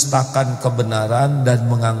 mendustakan kebenaran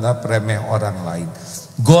dan menganggap remeh orang lain.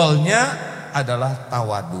 Goalnya adalah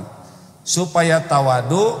tawadu. Supaya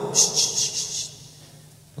tawadu,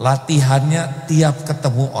 latihannya tiap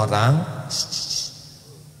ketemu orang,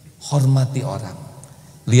 hormati orang.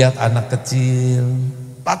 Lihat anak kecil,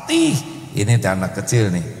 latih. Ini anak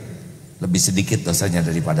kecil nih, lebih sedikit dosanya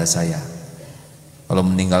daripada saya. Kalau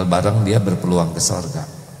meninggal bareng dia berpeluang ke sorga.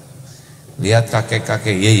 Lihat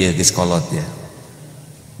kakek-kakek, iya diskolot ya.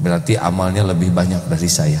 Berarti amalnya lebih banyak dari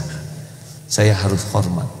saya. Saya harus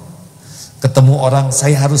hormat. Ketemu orang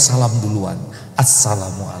saya harus salam duluan.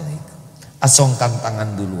 Assalamualaikum. Asongkan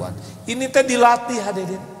tangan duluan. Ini teh dilatih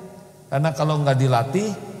hadirin. Karena kalau nggak dilatih,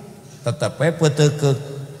 tetap peteke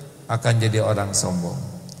akan jadi orang sombong.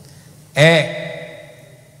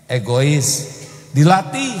 Egois,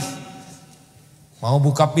 dilatih. Mau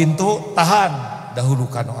buka pintu, tahan,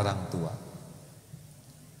 dahulukan orang tua.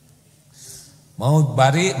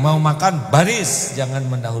 Mau makan baris, jangan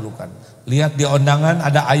mendahulukan. Lihat di undangan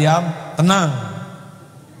ada ayam, tenang.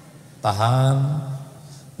 Tahan.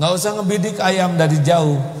 Nggak usah ngebidik ayam dari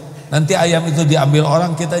jauh. Nanti ayam itu diambil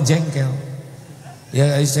orang, kita jengkel.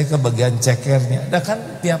 Ya saya ke bagian cekernya. Ada kan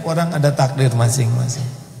tiap orang ada takdir masing-masing.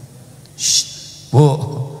 Bu,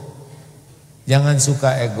 jangan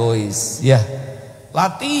suka egois. Ya,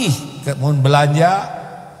 latih. Mau belanja,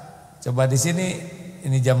 coba di sini.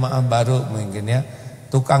 Ini jamaah baru mungkin ya.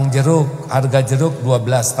 Tukang jeruk, harga jeruk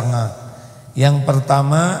 12,5. Yang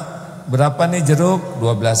pertama berapa nih jeruk?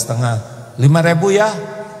 12,5. 5.000 ya?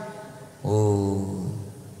 Oh.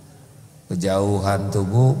 Kejauhan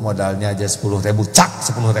tubuh modalnya aja 10.000. Cak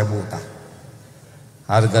 10.000 tah.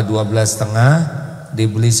 Harga 12,5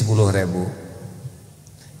 dibeli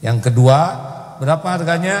 10.000. Yang kedua berapa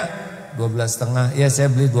harganya? 12,5. Ya saya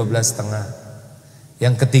beli 12,5.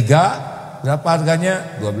 Yang ketiga berapa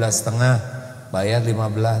harganya? 12,5. Bayar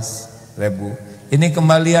 15.000. Ini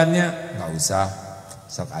kembaliannya nggak usah,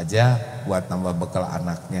 sok aja buat nambah bekal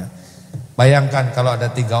anaknya. Bayangkan kalau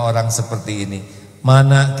ada 3 orang seperti ini,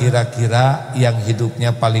 mana kira-kira yang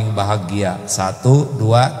hidupnya paling bahagia? 1,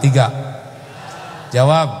 2, 3.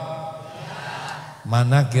 Jawab.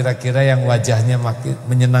 Mana kira-kira yang wajahnya makin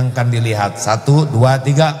menyenangkan dilihat? 1, 2,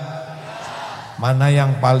 3. Mana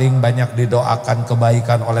yang paling banyak didoakan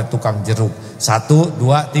kebaikan oleh tukang jeruk? 1,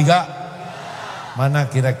 2, 3. Mana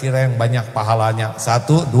kira-kira yang banyak pahalanya?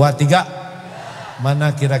 1, 2, 3.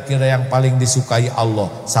 Mana kira-kira yang paling disukai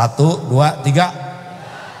Allah? 1, 2, 3.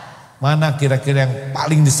 Mana kira-kira yang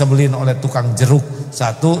paling disebelin oleh tukang jeruk?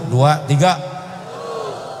 1, 2, 3.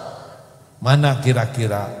 Mana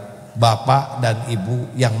kira-kira bapak dan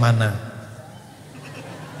ibu yang mana?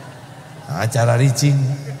 Nah, acara ricing.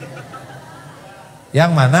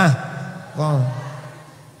 Yang mana? Oh,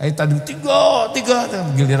 tadi 3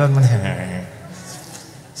 giliran mana?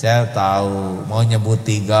 Saya tahu mau nyebut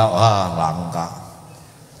 3, wah langka.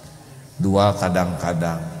 2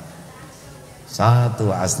 kadang-kadang. 1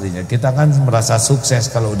 aslinya. Kita kan merasa sukses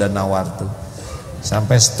kalau udah nawar tuh.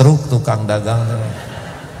 Sampai stroke tukang dagang.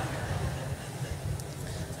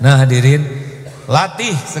 Nah hadirin,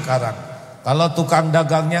 latih sekarang. Kalau tukang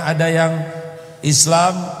dagangnya ada yang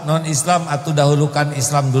Islam, non-Islam, atau dahulukan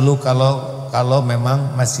Islam dulu kalau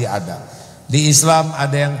memang masih ada. Di Islam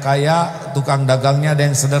ada yang kaya, tukang dagangnya ada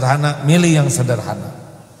yang sederhana, milih yang sederhana.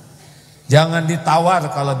 Jangan ditawar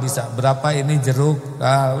kalau bisa, berapa ini jeruk?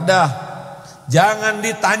 Nah, udah. Jangan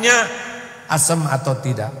ditanya asam atau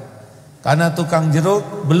tidak. Karena tukang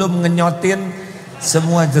jeruk belum ngenyotin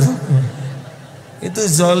semua jeruknya. Itu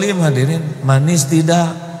zolim hadirin, manis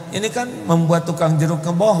tidak. Ini kan membuat tukang jeruk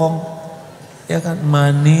ngebohong. Ya kan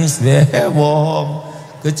manis, bohong.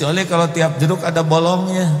 Kecuali kalau tiap jeruk ada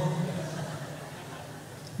bolongnya.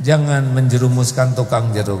 Jangan menjerumuskan tukang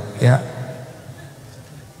jeruk ya.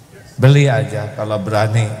 Beli aja kalau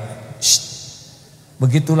berani.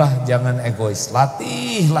 Begitulah, jangan egois.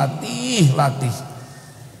 Latih.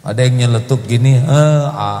 Ada yang nyeletuk gini,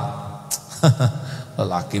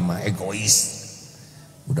 lelaki mah egois.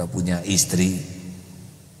 Udah punya istri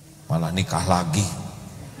malah nikah lagi.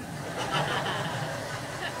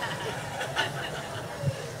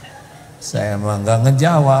 Saya emang gak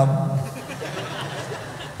ngejawab.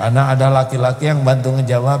 Karena ada laki-laki yang bantu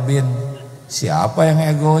ngejawabin. Siapa yang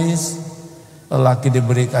egois? Lelaki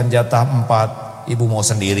diberikan jatah 4, ibu mau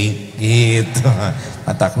sendiri gitu.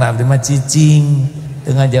 Matakna abdi mah cicing,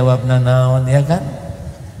 tengah jawab nanaon ya kan?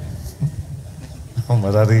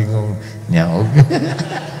 Mararingung nyaug.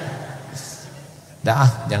 Dah,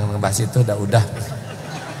 jangan ngebahas itu, udah.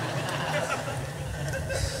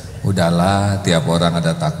 Udahlah, tiap orang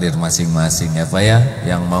ada takdir masing-masing ya Pak ya.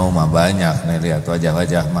 Yang mau mah banyak nih, lihat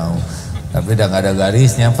wajah-wajah mau. Tapi udah gak ada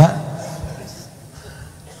garisnya Pak.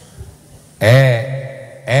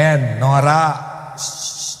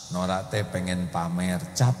 Nora teh pengen pamer.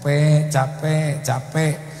 Capek.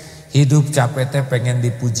 Hidup capek teh pengen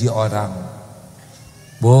dipuji orang.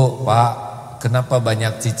 Bu, Pak, kenapa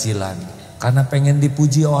banyak cicilan? Karena pengen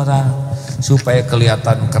dipuji orang. Supaya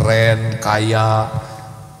kelihatan keren, kaya,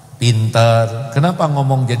 pinter. Kenapa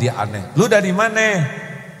ngomong jadi aneh? Lu dari mana?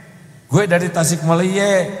 Gue dari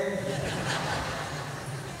Tasikmalaya.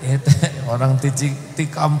 Orang di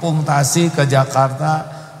kampung Tasik ke Jakarta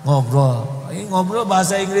ngobrol. Ngobrol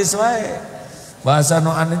bahasa Inggris wae. Bahasa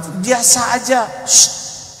no aneh itu biasa aja.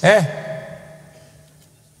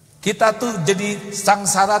 Kita tuh jadi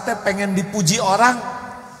sangsara teh pengen dipuji orang.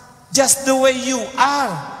 Just the way you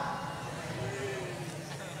are.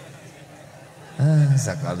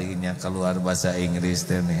 Sekalinya keluar bahasa Inggris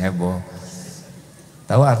teh heboh.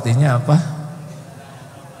 Tahu artinya apa?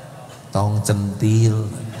 tong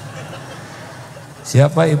centil.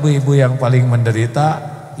 Siapa ibu-ibu yang paling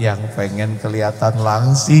menderita? Yang pengen kelihatan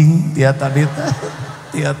langsing, tiada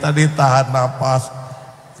ditahan napas,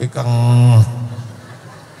 pikeng.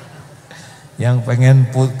 Yang pengen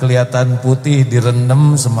kelihatan putih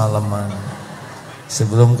direndam semalaman.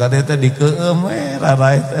 Sebelum kadeta dikeem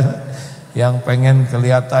rarai. Yang pengen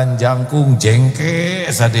kelihatan jangkung jengke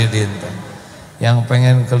sadidin. Yang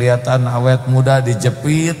pengen kelihatan awet muda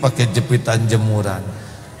dijepit pakai jepitan jemuran.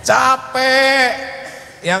 Capek.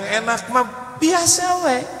 Yang enak mah biasa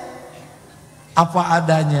we. Apa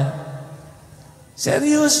adanya.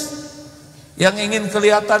 Serius. Yang ingin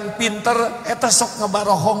kelihatan pinter eta sok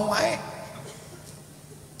ngebarohong wae.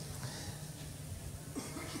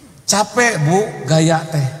 Capek Bu gaya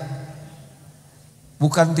teh.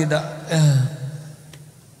 Bukan tidak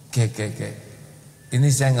Ini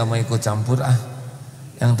saya nggak mau ikut campur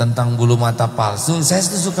Yang tentang bulu mata palsu, saya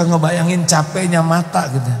tuh suka ngebayangin capeknya mata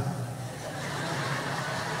gitu.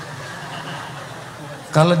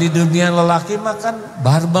 Kalau di dunia lelaki mah kan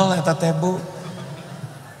barbel eta teh Bu.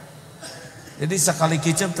 Jadi sekali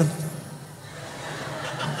kicep tuh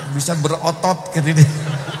bisa berotot gitu.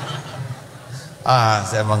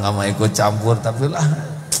 Saya emang gak mau ikut campur, tapi lah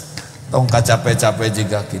tong capek-capek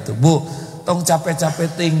juga gitu. Bu, tong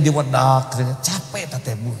capek-capek ting diwedak, capek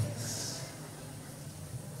teh Bu.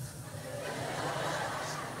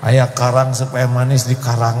 Aya karang supaya manis di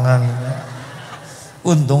karangan.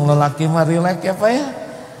 Untung lelaki mah rileks ya Pak ya.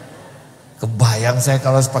 Kebayang saya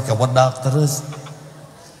kalau pakai wedak terus.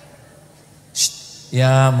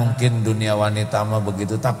 Ya mungkin dunia wanita mah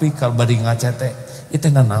begitu, tapi kalau bari ngaca teh itu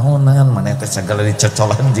naonan mana teh segala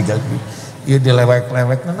dicocolan juga ieu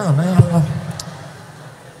dilewek-lewek naon.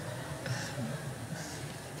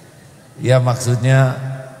 Ya maksudnya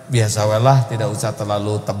biasa welah, tidak usah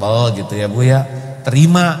terlalu tebal gitu ya Bu ya.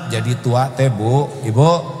 Terima jadi tua teh Bu,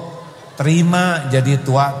 Ibu. Terima jadi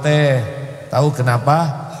tua teh. Tahu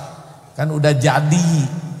kenapa? Kan udah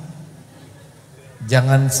jadi.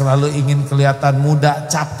 Jangan selalu ingin kelihatan muda,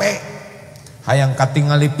 capek. Hayang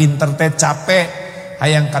katingali pinter teh capek.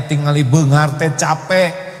 Hayang katingali beungar teh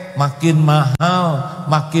capek. Makin mahal,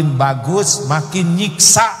 makin bagus, makin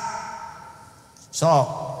nyiksa. Sok,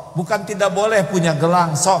 bukan tidak boleh punya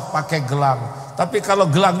gelang, sok pakai gelang. Tapi kalau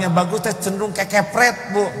gelangnya bagus teh cenderung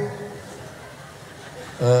kekepret Bu.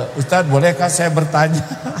 Ustadz bolehkah saya bertanya?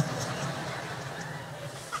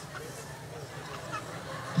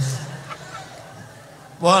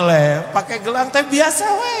 Boleh, pakai gelang teh biasa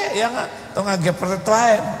we, ya nggak? Tong ngagepret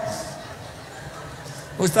wae.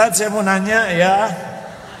 Ustadz saya mau nanya ya,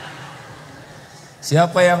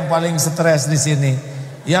 siapa yang paling stres di sini?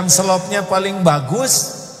 Yang selopnya paling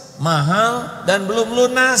bagus, mahal dan belum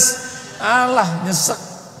lunas. Alah nyesek,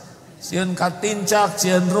 sieun katincak,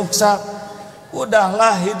 sieun ruksak.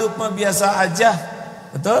 Udahlah hidup mah biasa aja,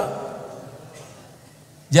 betul?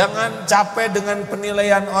 Jangan capek dengan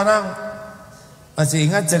penilaian orang. Masih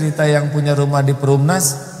ingat cerita yang punya rumah di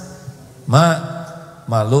Perumnas?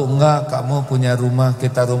 Malu enggak kamu punya rumah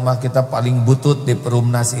kita paling butut di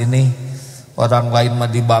Perumnas ini. Orang lain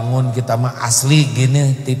mah dibangun, kita mah asli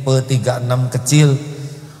gini, tipe 36 kecil.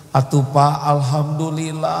 Atuh Pak,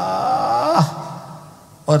 alhamdulillah.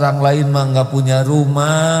 Orang lain mah enggak punya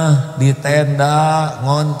rumah, di tenda,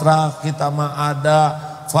 ngontrak, kita mah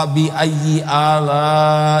ada. Fabi ayyi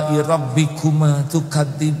ala'i rabbikuma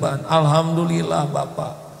tukadziban. Alhamdulillah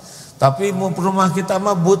Bapak. Tapi mau rumah kita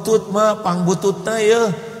mah butut mah pangbututna ya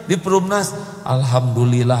di Perumnas.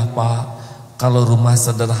 Alhamdulillah Pak. Kalau rumah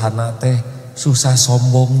sederhana teh susah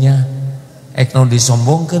sombongnya. Ekno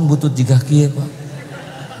disombongkeun butut jiga kieu Pak.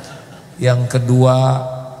 Yang kedua,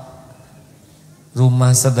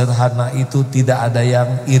 rumah sederhana itu tidak ada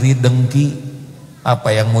yang iri dengki.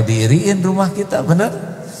 Apa yang mau diiriin rumah kita, benar?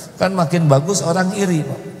 Kan makin bagus orang iri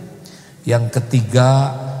Pak. Yang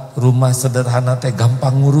ketiga, rumah sederhana teh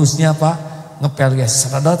gampang ngurusnya Pak. Ngepel ya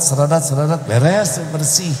seradat beres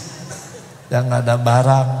bersih. Dan nggak ada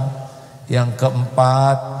barang. Yang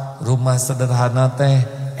keempat, rumah sederhana teh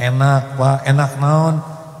enak Pak. Enak naon?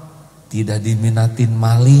 Tidak diminatin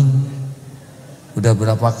maling. Udah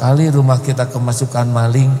berapa kali rumah kita kemasukan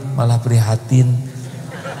maling, malah prihatin.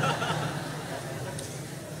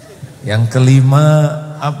 Yang kelima,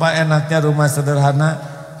 apa enaknya rumah sederhana?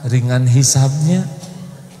 Ringan hisabnya.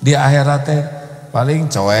 Di akhirat teh paling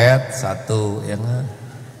coet satu, yang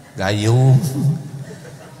gayung.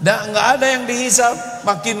 Dan nggak ada yang dihisab.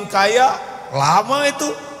 Makin kaya lama itu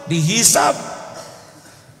dihisab.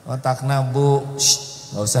 Otakna Bu,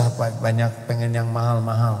 nggak usah banyak pengen yang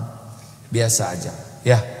mahal-mahal. Biasa aja.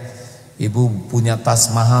 Ya, Ibu punya tas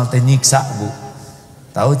mahal teh nyiksa Bu.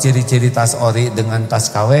 Tahu ciri-ciri tas ori dengan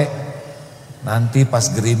tas KW? Nanti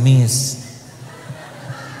pas gerimis.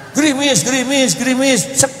 Gerimis,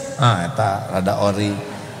 sep. Eta rada ori.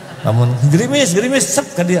 Namun gerimis,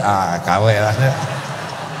 sep ke dia. KW lah.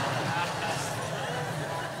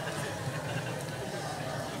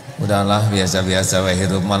 Udahlah biasa-biasa we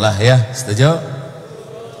hirup malah ya. Setuju?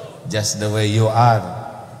 Just the way you are.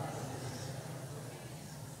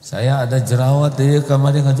 Saya ada jerawat di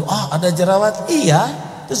kemarin ngaju. Ada jerawat? Iya.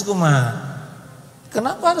 Terus kumaha?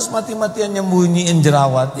 Kenapa harus mati-matian nyembunyiin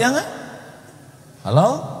jerawat? Ya enggak? Halo?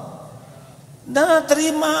 Nah,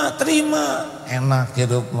 terima. Enak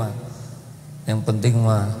hidup mah. Yang penting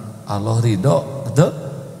mah Allah ridho, betul?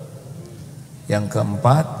 Yang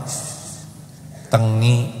keempat,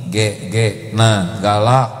 tengi, ge. Nah,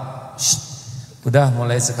 galak. Udah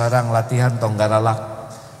mulai sekarang latihan tong galak.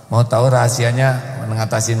 Mau tahu rahasianya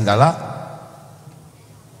ngatasin galak?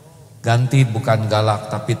 Ganti bukan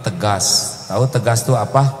galak tapi tegas. Tahu tegas itu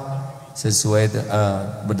apa? Sesuai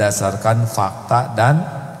berdasarkan fakta dan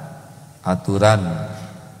aturan.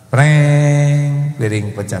 Preng,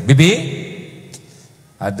 piring pecah. Bibi,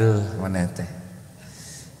 aduh mana teh?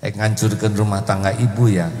 Ngancurkan rumah tangga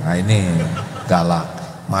ibu ya. Nah ini galak.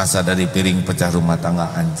 Masa dari piring pecah rumah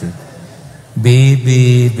tangga hancur.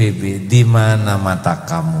 Bibi, di mana mata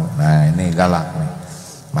kamu? Nah ini galak nih.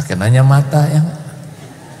 Makin nanya mata yang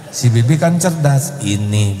si bibi kan cerdas.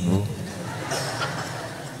 Ini bu,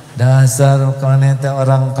 dasar kalian teh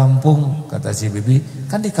orang kampung, kata si bibi.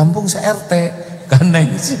 Kan di kampung se-RT kan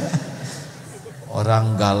neng.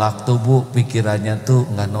 Orang galak tuh bu, pikirannya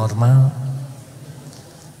tuh nggak normal.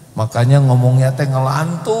 Makanya ngomongnya teh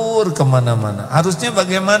ngelantur kemana-mana. Harusnya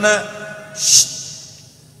bagaimana?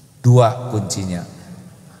 Dua kuncinya,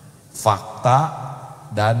 fakta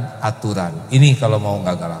dan aturan. Ini kalau mau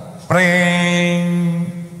nggak galak. Preng,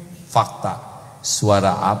 fakta.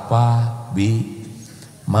 Suara apa, Bi?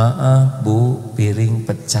 Maaf Bu, piring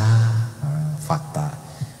pecah. Fakta.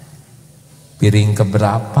 Piring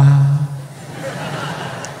keberapa?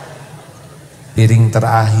 Piring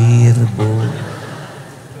terakhir Bu.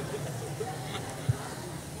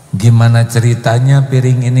 Gimana ceritanya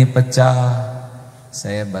piring ini pecah?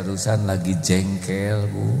 Saya barusan lagi jengkel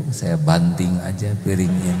Bu, saya banting aja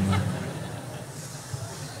piring ini.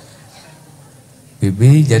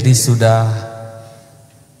 Bibi jadi sudah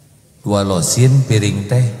 2 losin piring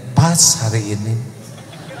teh pas hari ini.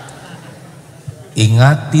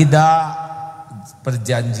 Ingat tidak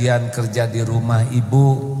perjanjian kerja di rumah ibu?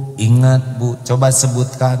 Ingat Bu, coba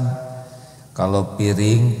sebutkan. Kalau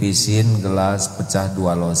piring, pisin, gelas pecah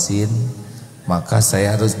 2 losin, maka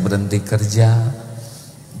saya harus berhenti kerja.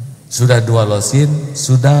 Sudah 2 losin?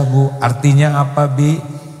 Sudah Bu. Artinya apa Bi?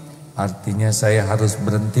 Artinya saya harus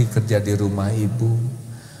berhenti kerja di rumah ibu.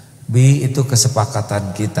 Bi, itu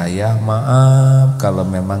kesepakatan kita ya. Maaf kalau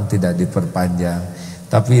memang tidak diperpanjang.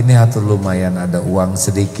 Tapi ini atur lumayan ada uang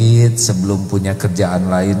sedikit sebelum punya kerjaan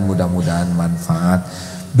lain, mudah-mudahan manfaat.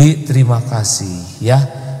 Bi, terima kasih ya.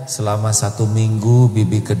 Selama 1 minggu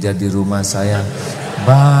Bibi kerja di rumah saya,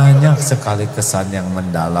 banyak sekali kesan yang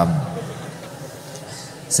mendalam.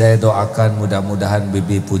 Saya doakan mudah-mudahan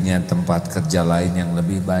Bibi punya tempat kerja lain yang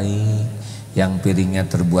lebih baik, yang piringnya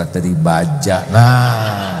terbuat dari baja.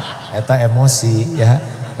 Nah, eta emosi ya,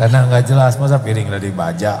 karena nggak jelas masa piring dari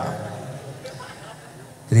baja.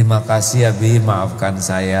 Terima kasih ya Bi, maafkan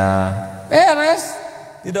saya. Beres,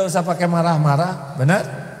 tidak usah pakai marah-marah, benar?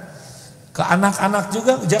 Ke anak-anak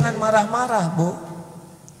juga jangan marah-marah Bu,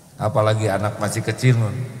 apalagi anak masih kecil.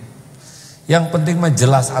 Yang penting mah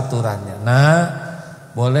jelas aturannya. Nah,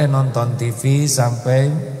 boleh nonton TV sampai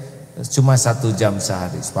cuma 1 jam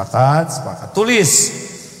sehari. Sepakat? Sepakat. Tulis.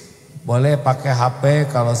 Boleh pakai HP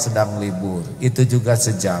kalau sedang libur. Itu juga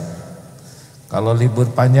sejam. Kalau libur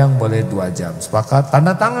panjang boleh 2 jam. Sepakat?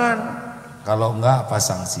 Tanda tangan. Kalau enggak apa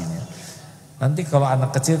sanksinya? Nanti kalau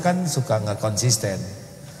anak kecil kan suka enggak konsisten.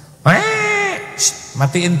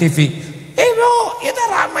 Matiin TV. Ibu, itu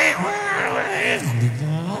rame.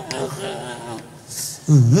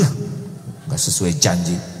 Gak sesuai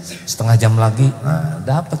janji. Setengah jam lagi, nah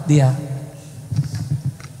dapat dia.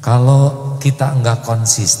 Kalau kita enggak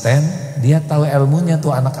konsisten, dia tahu ilmunya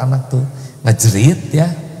tuh anak-anak tuh. Ngejerit ya.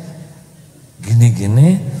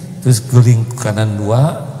 Gini-gini, terus guling ke kanan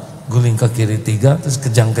 2, guling ke kiri 3, terus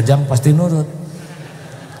kejang-kejang pasti nurut.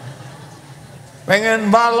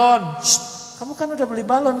 Pengen balon. Shh, kamu kan udah beli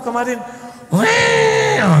balon kemarin.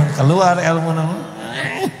 Keluar ilmu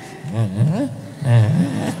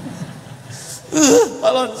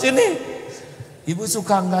balon sini. Ibu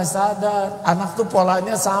suka nggak sadar, anak tuh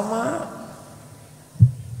polanya sama.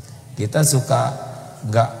 Kita suka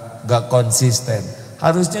nggak konsisten.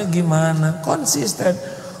 Harusnya gimana? Konsisten.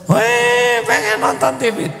 Weh, pengen nonton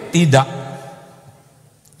TV. Tidak.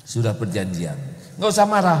 Sudah perjanjian. Nggak usah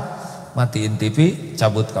marah. Matiin TV,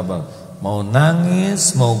 cabut kabel. Mau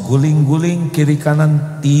nangis, mau guling-guling kiri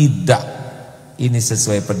kanan, tidak. Ini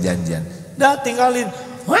sesuai perjanjian. Dah tinggalin.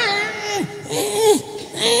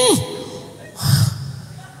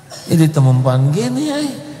 Ini temumpan gini ya.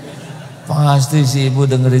 Pasti si ibu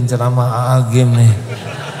dengerin ceramah Agim nih.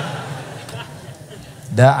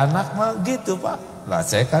 Dah anak mah gitu Pak. Lah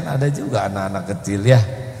saya kan ada juga anak-anak kecil ya.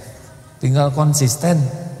 Tinggal konsisten.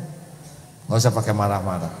 Gak usah pakai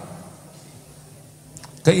marah-marah.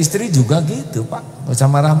 Ke istri juga gitu Pak. Gak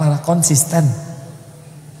usah marah-marah, konsisten.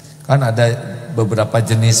 Kan ada beberapa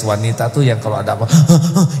jenis wanita tuh yang kalau ada apa,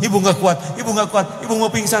 ibu gak kuat, ibu mau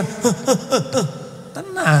pingsan.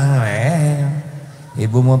 Tenang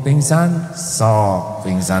ibu mau pingsan, sok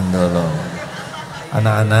pingsan dulu.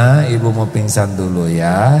 Anak-anak, ibu mau pingsan dulu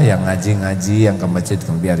ya. Yang ngaji-ngaji, yang ke masjid,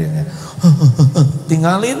 biarin ya.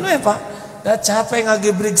 Tinggalin Pak. Udah capek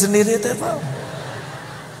ngagibrik sendiri teh Pak.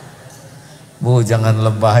 Bu jangan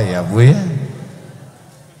lebah ya Bu ya.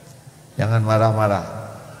 Jangan marah-marah.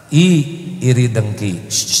 Iri dengki.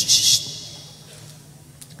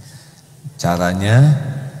 Caranya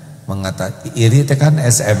mengatakan iri itu kan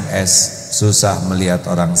SMS, susah melihat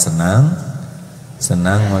orang senang,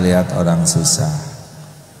 senang melihat orang susah.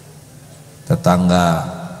 Tetangga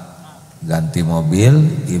ganti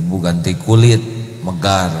mobil, ibu ganti kulit,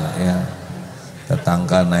 megar ya.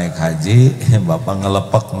 Tetangga naik haji, bapak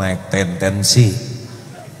ngelepek naik tensi.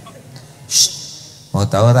 Mau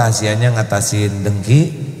tahu rahasianya ngatasin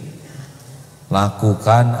dengki?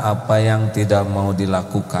 Lakukan apa yang tidak mau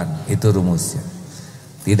dilakukan, itu rumusnya.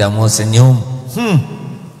 Tidak mau senyum,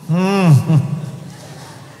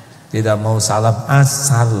 tidak mau salam,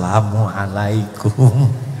 assalamualaikum.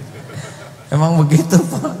 Emang begitu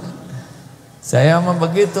Pak. Saya mah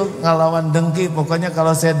begitu ngelawan dengki. Pokoknya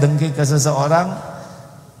kalau saya dengki ke seseorang,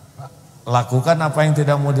 lakukan apa yang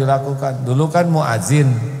tidak mau dilakukan. Dulu kan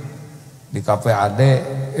muazin di KPAD,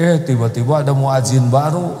 tiba-tiba ada muazin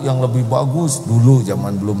baru yang lebih bagus. Dulu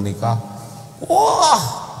zaman belum nikah,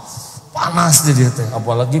 wah panas dia teh.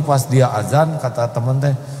 Apalagi pas dia azan, kata temen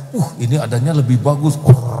teh, ini adanya lebih bagus.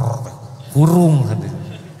 Kurung hadir.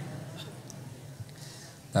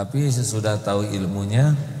 Tapi sesudah tahu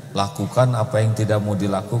ilmunya, lakukan apa yang tidak mau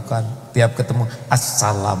dilakukan. Tiap ketemu,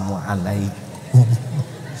 assalamualaikum.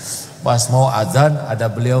 Pas mau azan, ada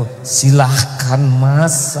beliau, silahkan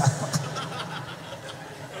mas.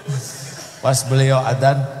 Pas beliau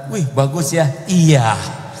adzan, wih bagus ya, iya.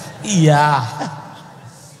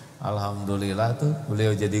 Alhamdulillah tuh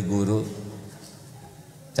beliau jadi guru.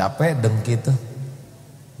 Capek dengki tuh.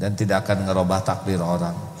 Dan tidak akan ngerubah takdir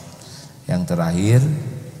orang. Yang terakhir,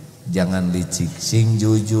 jangan licik, sing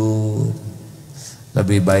jujur.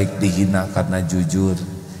 Lebih baik dihina karena jujur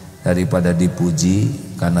daripada dipuji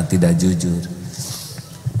karena tidak jujur.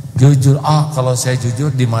 Jujur, kalau saya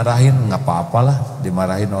jujur dimarahin nggak apa-apalah,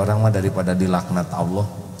 dimarahin orang mah daripada dilaknat Allah.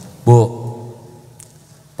 Bu,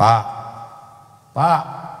 Pak,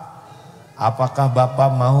 apakah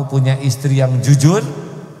Bapak mau punya istri yang jujur?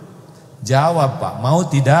 Jawab Pak, mau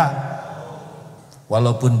tidak?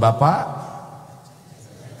 Walaupun Bapak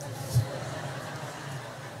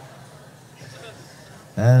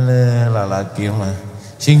lalaki mah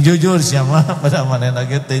sing jujur siapa pada mana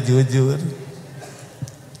lagi teh jujur.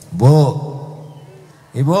 Bu,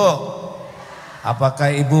 Ibu,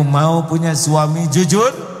 apakah Ibu mau punya suami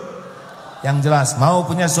jujur? Yang jelas, mau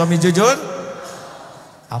punya suami jujur?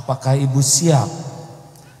 Apakah Ibu siap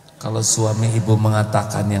kalau suami Ibu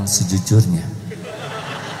mengatakan yang sejujurnya?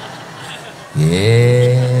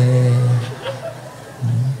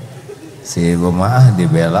 Si Ibu mah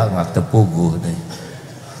dibela nggak tepuguh deh.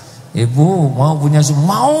 Ibu mau punya suami?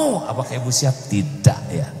 Mau. Apakah Ibu siap? Tidak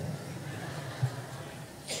ya.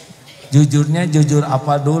 Jujurnya jujur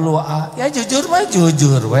apa dulu? Ya jujur mah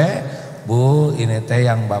jujur Bu, ini teh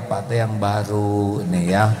yang Bapak teh yang baru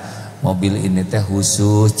nih ya. Mobil ini teh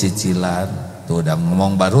khusus cicilan. Tuh udah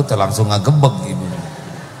ngomong baru teh langsung ngagebeg Ibu.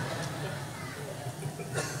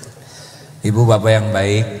 Ibu Bapak yang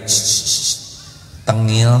baik,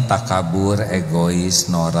 tengil, takabur,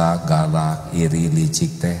 egois, norak, galak, iri,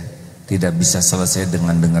 licik teh tidak bisa selesai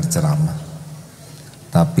dengan dengar ceramah.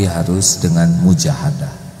 Tapi harus dengan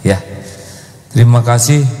mujahadah. Ya, terima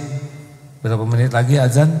kasih. Berapa menit lagi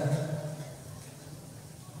azan?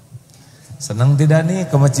 Senang tidak nih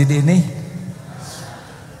ke masjid ini?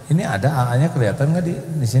 Ini ada AA-nya kelihatan nggak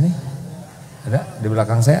di sini? Ada di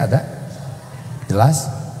belakang saya ada? Jelas?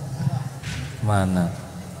 Mana?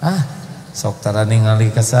 Sok tarani ngali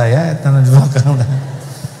ke saya, tanah di belakang.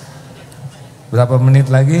 Berapa menit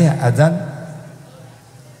lagi azan?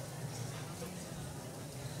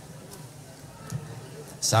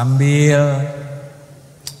 Sambil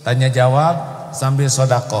tanya jawab, sambil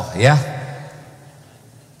sodakoh ya.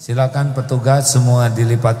 Silakan petugas semua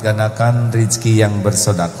dilipat gandakan rezeki yang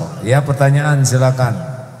bersodakoh. Ya, pertanyaan silakan.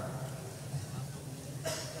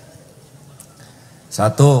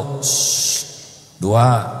 1, 2.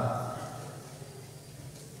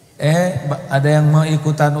 Ada yang mau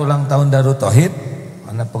ikutan ulang tahun Darut Tauhid?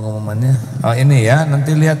 Mana pengumumannya? Oh ini ya,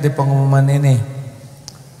 nanti lihat di pengumuman ini.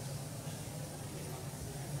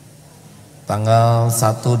 Tanggal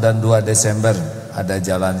 1 dan 2 Desember ada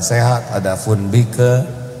jalan sehat, ada funbike,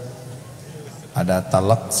 ada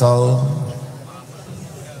talaksol.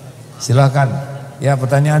 Silakan. Ya,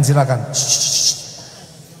 pertanyaan silakan.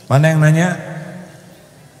 Mana yang nanya?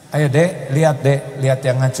 Ayo Dek, lihat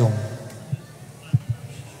yang ngacung.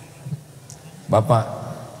 Bapak,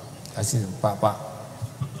 kasih Pak.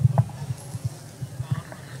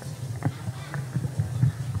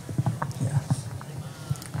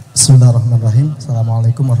 Bismillahirrahmanirrahim.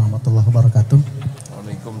 Assalamualaikum warahmatullahi wabarakatuh.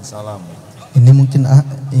 Waalaikumsalam. Ini mungkin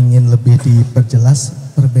ingin lebih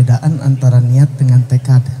diperjelas perbedaan antara niat dengan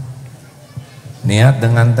tekad. Niat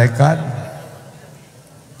dengan tekad.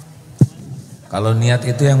 Kalau niat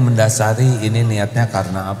itu yang mendasari, ini niatnya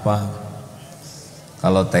karena apa?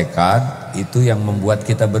 Kalau tekad itu yang membuat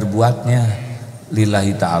kita berbuatnya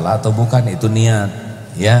lillahi ta'ala atau bukan, itu niat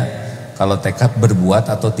ya. Kalau tekad berbuat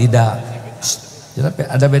atau tidak.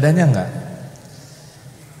 Ada bedanya enggak?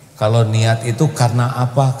 Kalau niat itu karena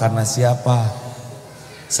apa? Karena siapa?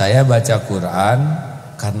 Saya baca Quran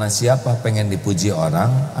karena siapa? Pengen dipuji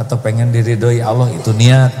orang atau pengen diridhoi Allah, itu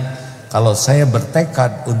niat. Kalau saya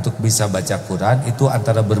bertekad untuk bisa baca Quran, itu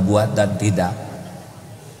antara berbuat dan tidak.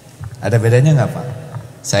 Ada bedanya enggak Pak?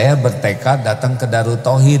 Saya bertekad datang ke Darut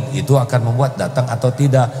Tauhid, itu akan membuat datang atau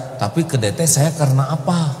tidak. Tapi ke DT saya karena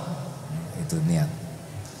apa? Itu niat.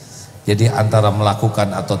 Jadi antara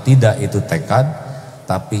melakukan atau tidak itu tekad,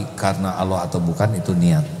 tapi karena Allah atau bukan itu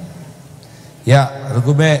niat. Ya,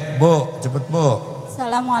 Rugube, Bu, cepet Bu.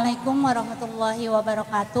 Assalamualaikum warahmatullahi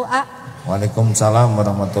wabarakatuh. Waalaikumsalam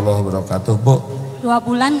warahmatullahi wabarakatuh, Bu. 2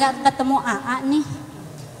 bulan gak ketemu nih.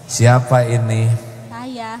 Siapa ini?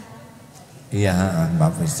 Saya. Iya,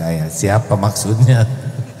 Bapak saya. Siapa maksudnya?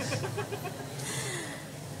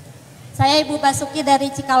 Saya Ibu Basuki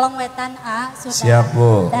dari Cikalong Wetan, sudah Siap,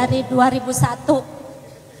 Bu. dari 2001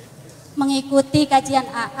 mengikuti kajian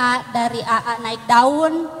dari naik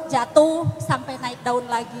daun, jatuh sampai naik daun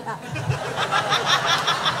lagi.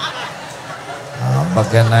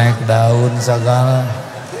 Pakai naik daun segala.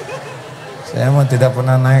 Saya mah tidak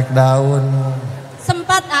pernah naik daun.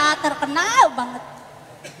 Sempat terkenal banget.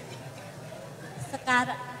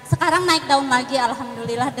 Sekarang naik daun lagi,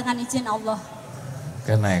 alhamdulillah dengan izin Allah.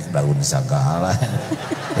 Kayak naik daun segala.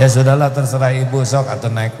 Ya sudahlah, terserah Ibu sok atau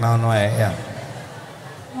naik naon wae ya.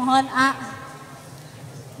 Mohon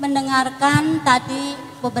mendengarkan tadi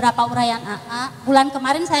beberapa uraian Bulan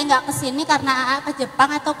kemarin saya nggak kesini karena ke Jepang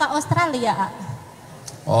atau ke Australia.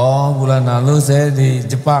 Oh, bulan lalu saya di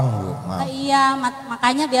Jepang, Bu. Iya,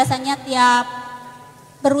 makanya biasanya tiap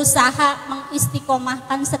berusaha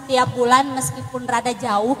mengistiqomahkan setiap bulan meskipun rada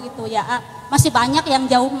jauh gitu ya. Masih banyak yang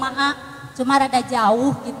jauh cuma rada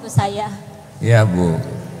jauh gitu saya. Iya, Bu.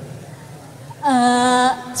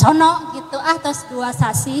 Sono gitu terus 2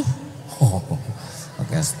 sasi. Oh,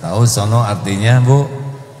 oke, tahu sono artinya Bu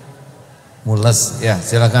mules ya.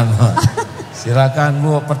 Silakan Bu. Silakan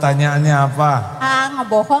Bu, pertanyaannya apa?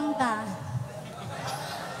 Ngebohong ta?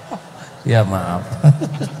 Ya maaf.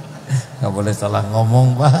 Gak boleh salah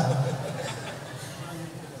ngomong Pak.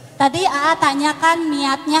 Tadi tanyakan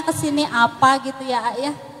niatnya kesini apa gitu ya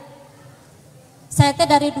ya. Saya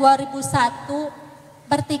dari 2001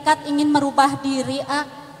 bertikad ingin merubah diri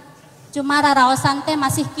cuma raraosan teh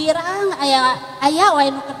masih kirang aya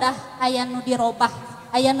wae nu kedah aya nu dirobah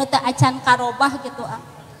aya nu teu acan karobah gitu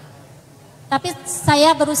Tapi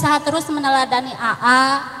saya berusaha terus meneladani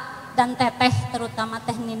dan teteh, terutama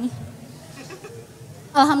teh Nini.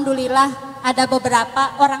 Alhamdulillah ada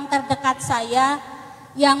beberapa orang terdekat saya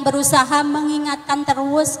yang berusaha mengingatkan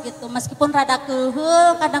terus gitu, meskipun rada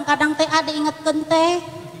keuheul, kadang-kadang teh ada ingetkeun teh.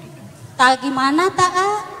 Tak gimana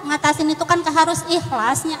ngatasin itu kan harus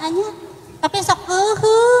ikhlasnya anya, tapi sok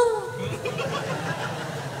keuheul.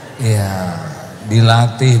 Iya,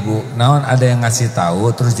 dilatih Bu. Naon ada yang ngasih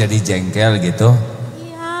tahu terus jadi jengkel gitu.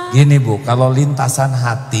 Iya. Gini Bu, kalau lintasan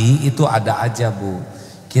hati itu ada aja Bu.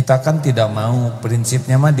 Kita kan tidak mau,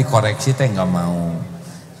 prinsipnya mah dikoreksi teh nggak mau,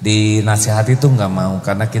 dinasihati itu nggak mau,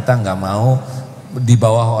 karena kita nggak mau di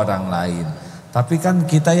bawah orang lain. Tapi kan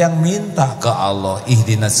kita yang minta ke Allah,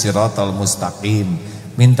 ihdinas siratal mustaqim,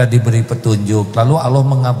 minta diberi petunjuk, lalu Allah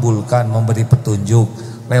mengabulkan, memberi petunjuk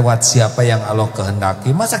lewat siapa yang Allah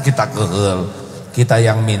kehendaki. Masa kita keheul? Kita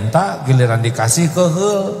yang minta, giliran dikasih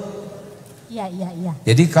keheul. Iya.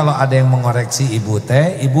 Jadi kalau ada yang mengoreksi ibu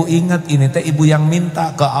teh, ibu ingat ini teh ibu yang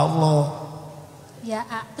minta ke Allah. Ya,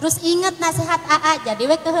 terus ingat nasihat AA, jadi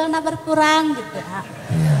we keheulna berkurang gitu.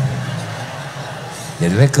 Iya.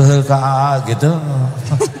 Jadi we keheul ke AA gitu.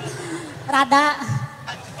 Rada.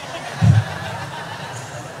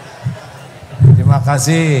 Terima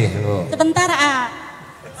kasih, Bu. Sebentar,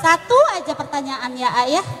 satu aja pertanyaan ya,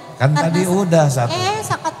 ya. Kan Karena tadi udah satu.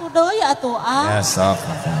 sakatudoy atuh, Ya sok.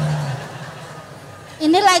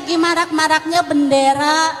 Ini lagi marak-maraknya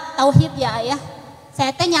bendera tauhid ya, ya. Saya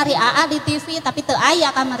teh nyari AA di TV tapi teu aya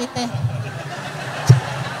kamari teh.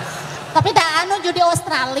 Tapi da anu judi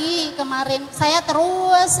Australia kemarin saya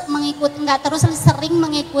terus sering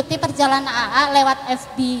mengikuti perjalanan AA lewat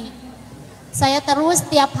FB. Saya terus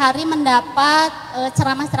tiap hari mendapat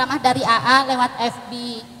ceramah-ceramah dari AA lewat FB.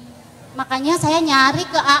 Makanya saya nyari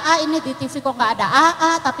ke AA ini di TV kok nggak ada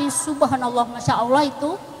AA, tapi subhanallah masya Allah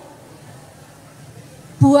itu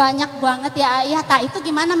banyak banget ya ayah. Tak itu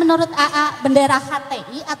gimana menurut AA, bendera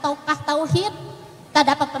HTI ataukah tauhid? Tak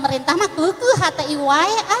dapat pemerintah mah keukeut HTI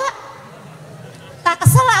wae A. Tak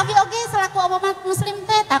kesel abi oge selaku umat muslim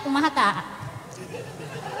teh tak kumaha ta.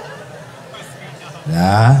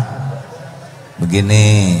 Ya.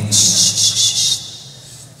 Begini.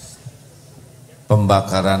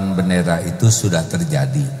 Pembakaran bendera itu sudah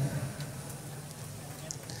terjadi.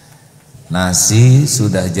 Nasi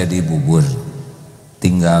sudah jadi bubur.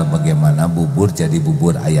 Tinggal bagaimana bubur jadi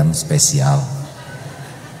bubur ayam spesial.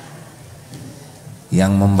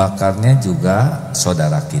 Yang membakarnya juga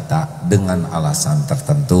saudara kita dengan alasan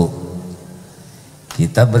tertentu.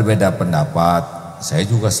 Kita berbeda pendapat, saya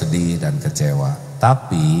juga sedih dan kecewa.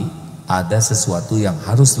 Tapi ada sesuatu yang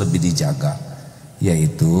harus lebih dijaga,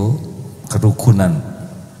 yaitu kerukunan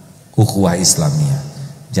ukhuwah Islamiyah.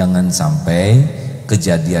 Jangan sampai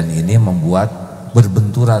kejadian ini membuat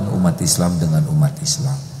berbenturan umat Islam dengan umat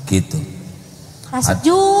Islam, gitu.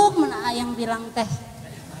 Sejuk mana yang bilang teh.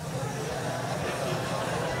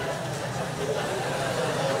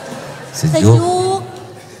 Sejuk.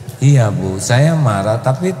 Iya Bu, saya marah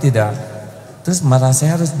tapi tidak. Terus marah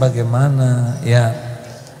saya harus bagaimana? Ya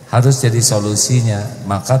harus jadi solusinya.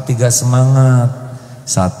 Maka 3 semangat.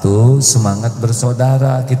 1, semangat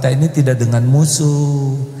bersaudara. Kita ini tidak dengan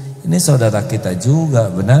musuh. Ini saudara kita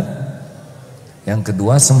juga, benar? Yang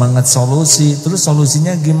kedua semangat solusi. Terus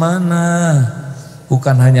solusinya gimana?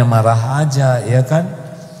 Bukan hanya marah aja, ya kan?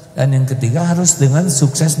 Dan yang ketiga harus dengan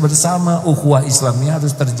sukses bersama. Ukhuwah Islamnya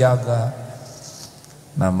harus terjaga.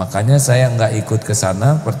 Nah makanya saya nggak ikut ke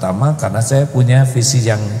sana. Pertama karena saya punya visi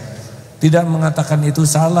yang tidak mengatakan itu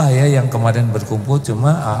salah ya. Yang kemarin berkumpul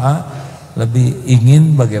cuma AA lebih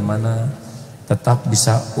ingin bagaimana tetap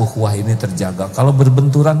bisa ukhuwah ini terjaga. Kalau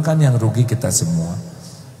berbenturan kan yang rugi kita semua.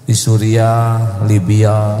 Di Suriah,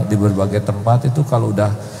 Libya, di berbagai tempat itu kalau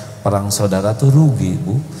udah perang saudara tuh rugi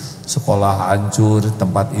Bu. Sekolah hancur,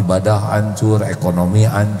 tempat ibadah hancur, ekonomi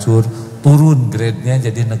hancur, turun grade-nya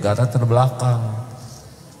jadi negara terbelakang.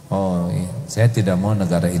 Oh, saya tidak mau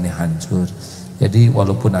negara ini hancur. Jadi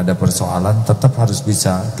walaupun ada persoalan tetap harus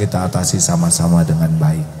bisa kita atasi sama-sama dengan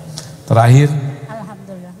baik. Terakhir.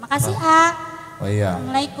 Alhamdulillah. Makasih A. Oh iya.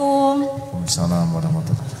 Assalamualaikum. Waalaikumsalam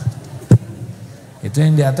warahmatullahi wabarakatuh. Itu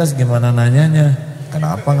yang di atas gimana nanyanya?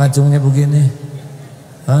 Kenapa ngacungnya begini?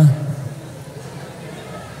 Hah?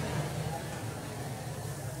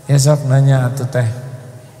 Ya sok nanya atuh teh.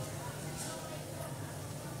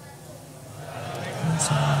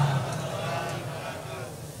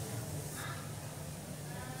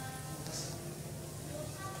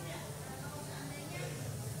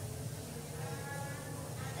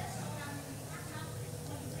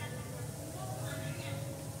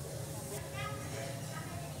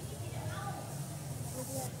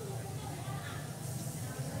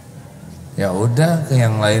 Ya udah ke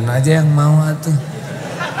yang lain aja yang mau atuh.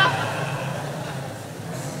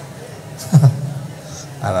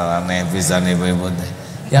 Ala-ala pisan ibu-ibu teh.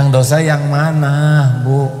 Yang dosa yang mana,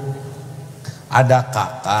 Bu? Ada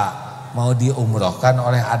kakak mau diumrohkan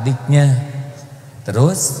oleh adiknya.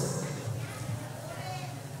 Terus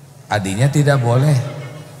adiknya tidak boleh.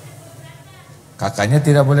 Kakaknya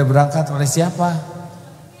tidak boleh berangkat oleh siapa?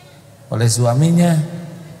 Oleh suaminya.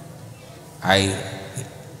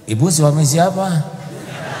 Ibu suami siapa?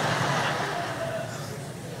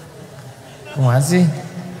 Masih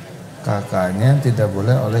kakaknya tidak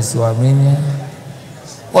boleh oleh suaminya.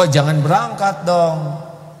 Oh jangan berangkat dong.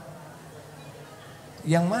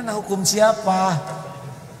 Yang mana hukum siapa?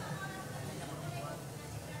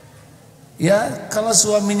 Ya kalau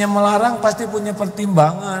suaminya melarang pasti punya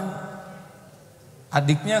pertimbangan.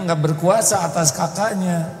 Adiknya nggak berkuasa atas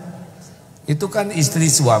kakaknya. Itu kan istri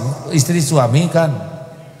suami kan.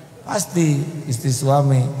 Pasti istri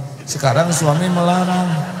suami. Sekarang suami melarang.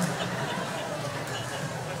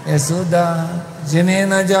 Ya sudah, siniin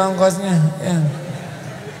aja ongkosnya ya.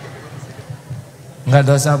 Nggak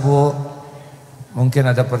dosa Bu. Mungkin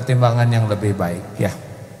ada pertimbangan yang lebih baik ya.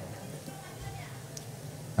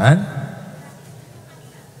 Kan?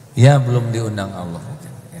 Ya belum diundang Allah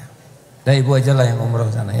mungkin ya. Dah ibu aja lah yang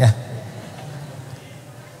umroh sana ya.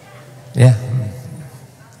 Ya.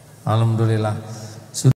 Alhamdulillah.